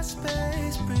 Clearing my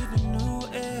space, breathing new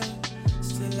air.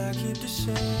 Still I keep the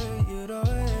shirt you'd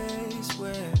always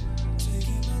wear.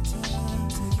 Taking my time,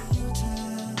 taking your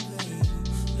time, baby.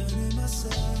 Learning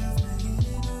myself, making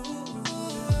it new.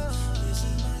 This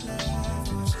is my life,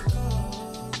 watch it go.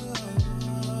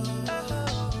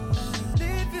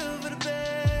 Leave you for the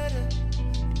better.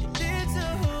 You did to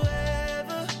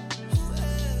whoever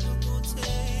gon'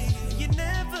 take it. You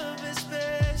never been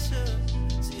special,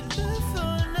 so you look for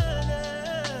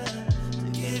another to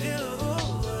give you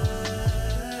over.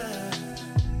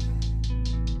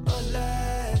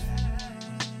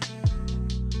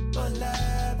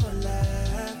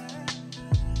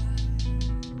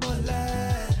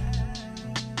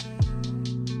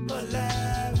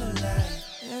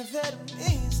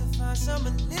 some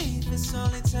relief, it's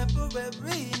only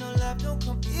temporary. No life don't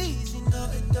come easy, no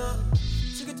it don't.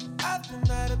 To get you out and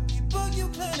by the people you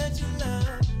claim that you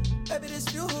love. Baby, this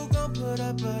few who gon' put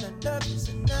up, but enough is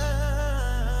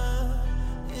enough.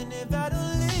 And if I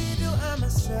don't leave you, I'ma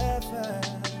suffer.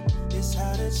 It's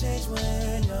hard to change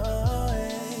when you're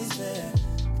always there.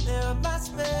 Clear up my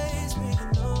space, bring a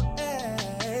new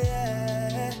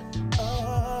air.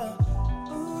 Oh,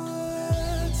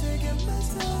 ooh, taking my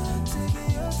time,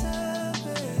 taking your time,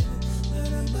 baby.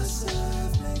 Learning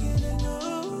myself, making it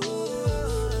new.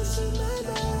 This is my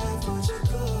life, won't you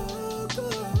go, go?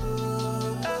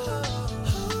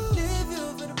 Leave you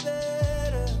for the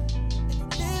better, and you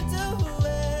live to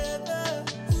whoever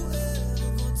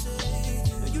gon' take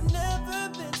you. You never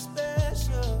been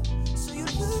special, so you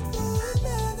look for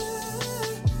another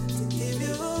to give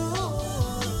you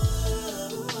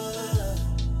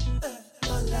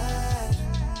more life,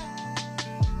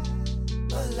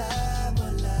 more life,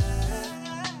 more life,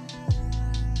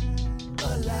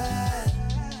 more life,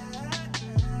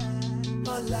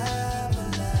 more life,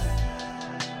 more life.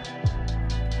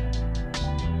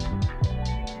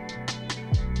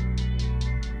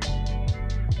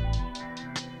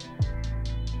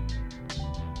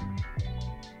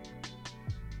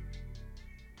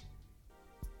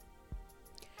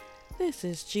 This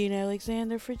is Gina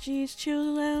Alexander for G's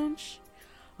Chill Lounge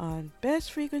on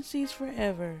Best Frequencies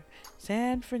Forever,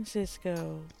 San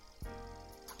Francisco.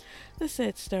 The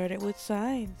set started with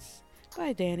Signs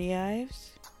by Danny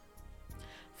Ives,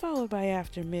 followed by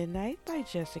After Midnight by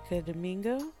Jessica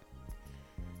Domingo.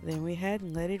 Then we had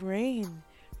Let It Rain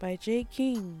by Jay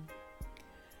King,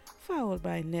 followed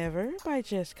by Never by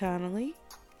Jess Connolly.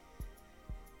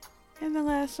 And the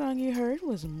last song you heard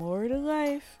was More to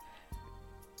Life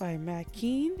by Matt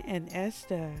Keen and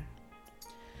Esta.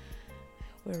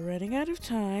 We're running out of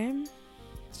time,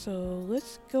 so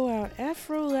let's go out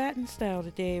Afro-Latin style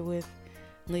today with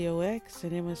Leo X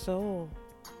and Emma Soul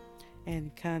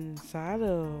and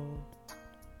Cansado.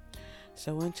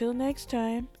 So until next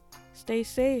time, stay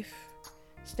safe,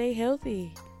 stay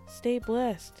healthy, stay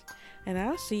blessed, and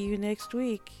I'll see you next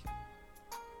week.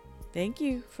 Thank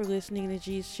you for listening to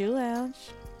G's Chill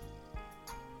Lounge.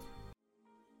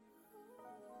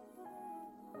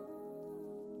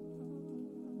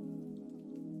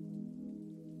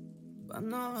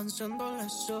 Van avanzando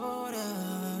las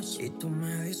horas y tú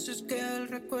me dices que el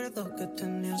recuerdo que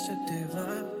tenías se te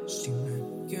va. Si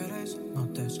me quieres, no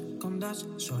te escondas,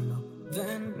 solo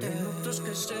vente. Minutos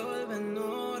que se vuelven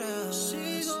horas.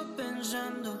 Sigo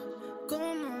pensando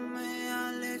cómo me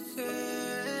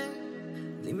alejé.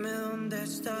 Dime dónde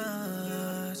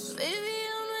estás. Baby,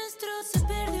 lo nuestro se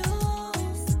perdió.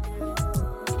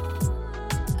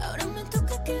 Ahora me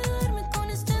toca quedarme con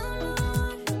este dolor.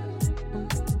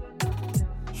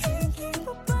 El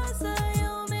tiempo pasa,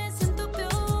 yo me siento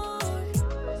peor.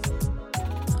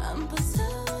 Han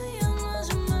pasado y no has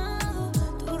llamado.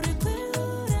 Tu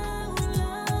recuerdo era a un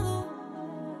lado.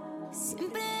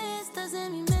 Siempre estás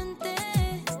en mi mente.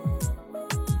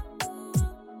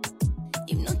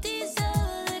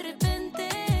 Hipnotizada de repente.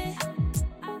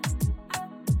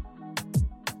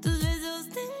 Tus besos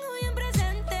tengo bien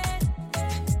presentes.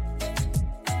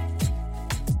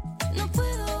 No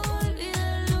puedo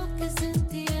olvidar lo que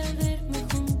sentí al verme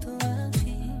junto a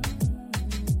ti.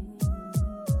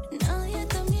 Nadie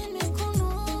también me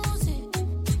conoce.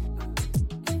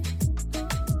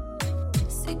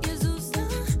 Sé que asusta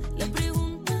la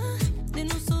pregunta de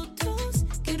nosotros.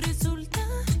 ¿Qué resulta?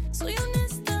 Soy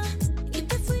honesta y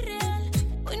te fui real.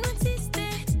 Hoy no existe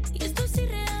y esto es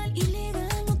irreal.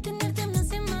 Ilegal no tenerte me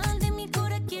hace mal. De mi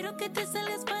cora quiero que te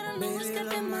salgas para no Baby,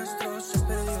 buscarte lo más. nuestro se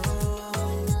perdió.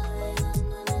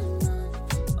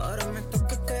 Ahora me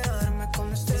toca quedarme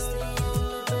con este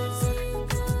dolor.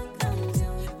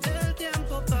 El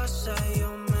tiempo pasa y yo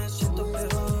me siento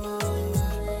peor.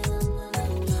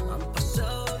 Han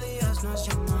pasado días, no has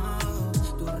llamado.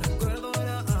 Tu recuerdo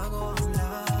ahora hago a un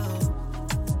lado.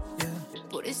 Yeah.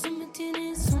 Por eso me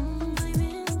tienes un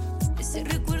vaivén. Ese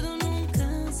recuerdo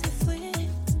nunca se fue.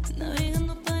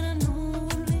 Navegando para no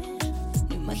volver.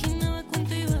 No imaginaba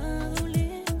cuánto iba a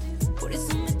doler. Por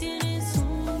eso me tienes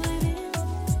un vaivén.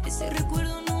 Ese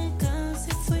recuerdo nunca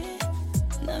se fue.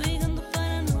 Navegando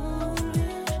para no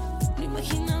volver. No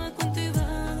imaginaba cuánto iba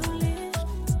a doler.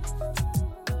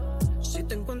 Si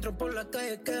te encuentro por la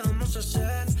calle, ¿qué vamos a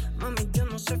hacer? Mami, yo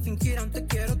no sé fingir, aún te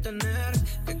quiero tener.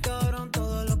 Que cabrón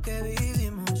todo lo que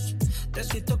vivimos. Te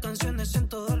cito canciones en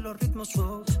todos los ritmos.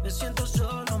 Oh, me siento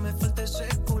solo, me falta ese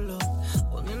culo.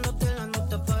 Poniéndote la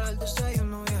nota para el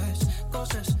desayuno. Yes,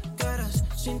 cosas que harás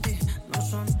sin ti no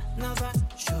son nada,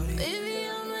 shorty. Baby,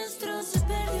 lo nuestro se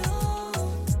perdió.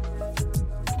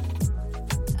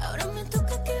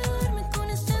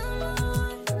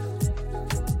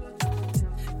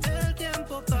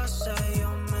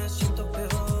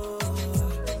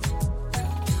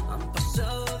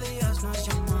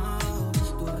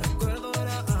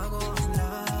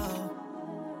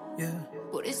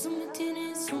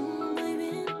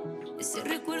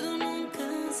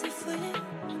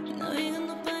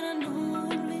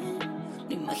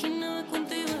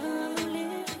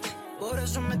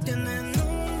 eso me tienes nudo.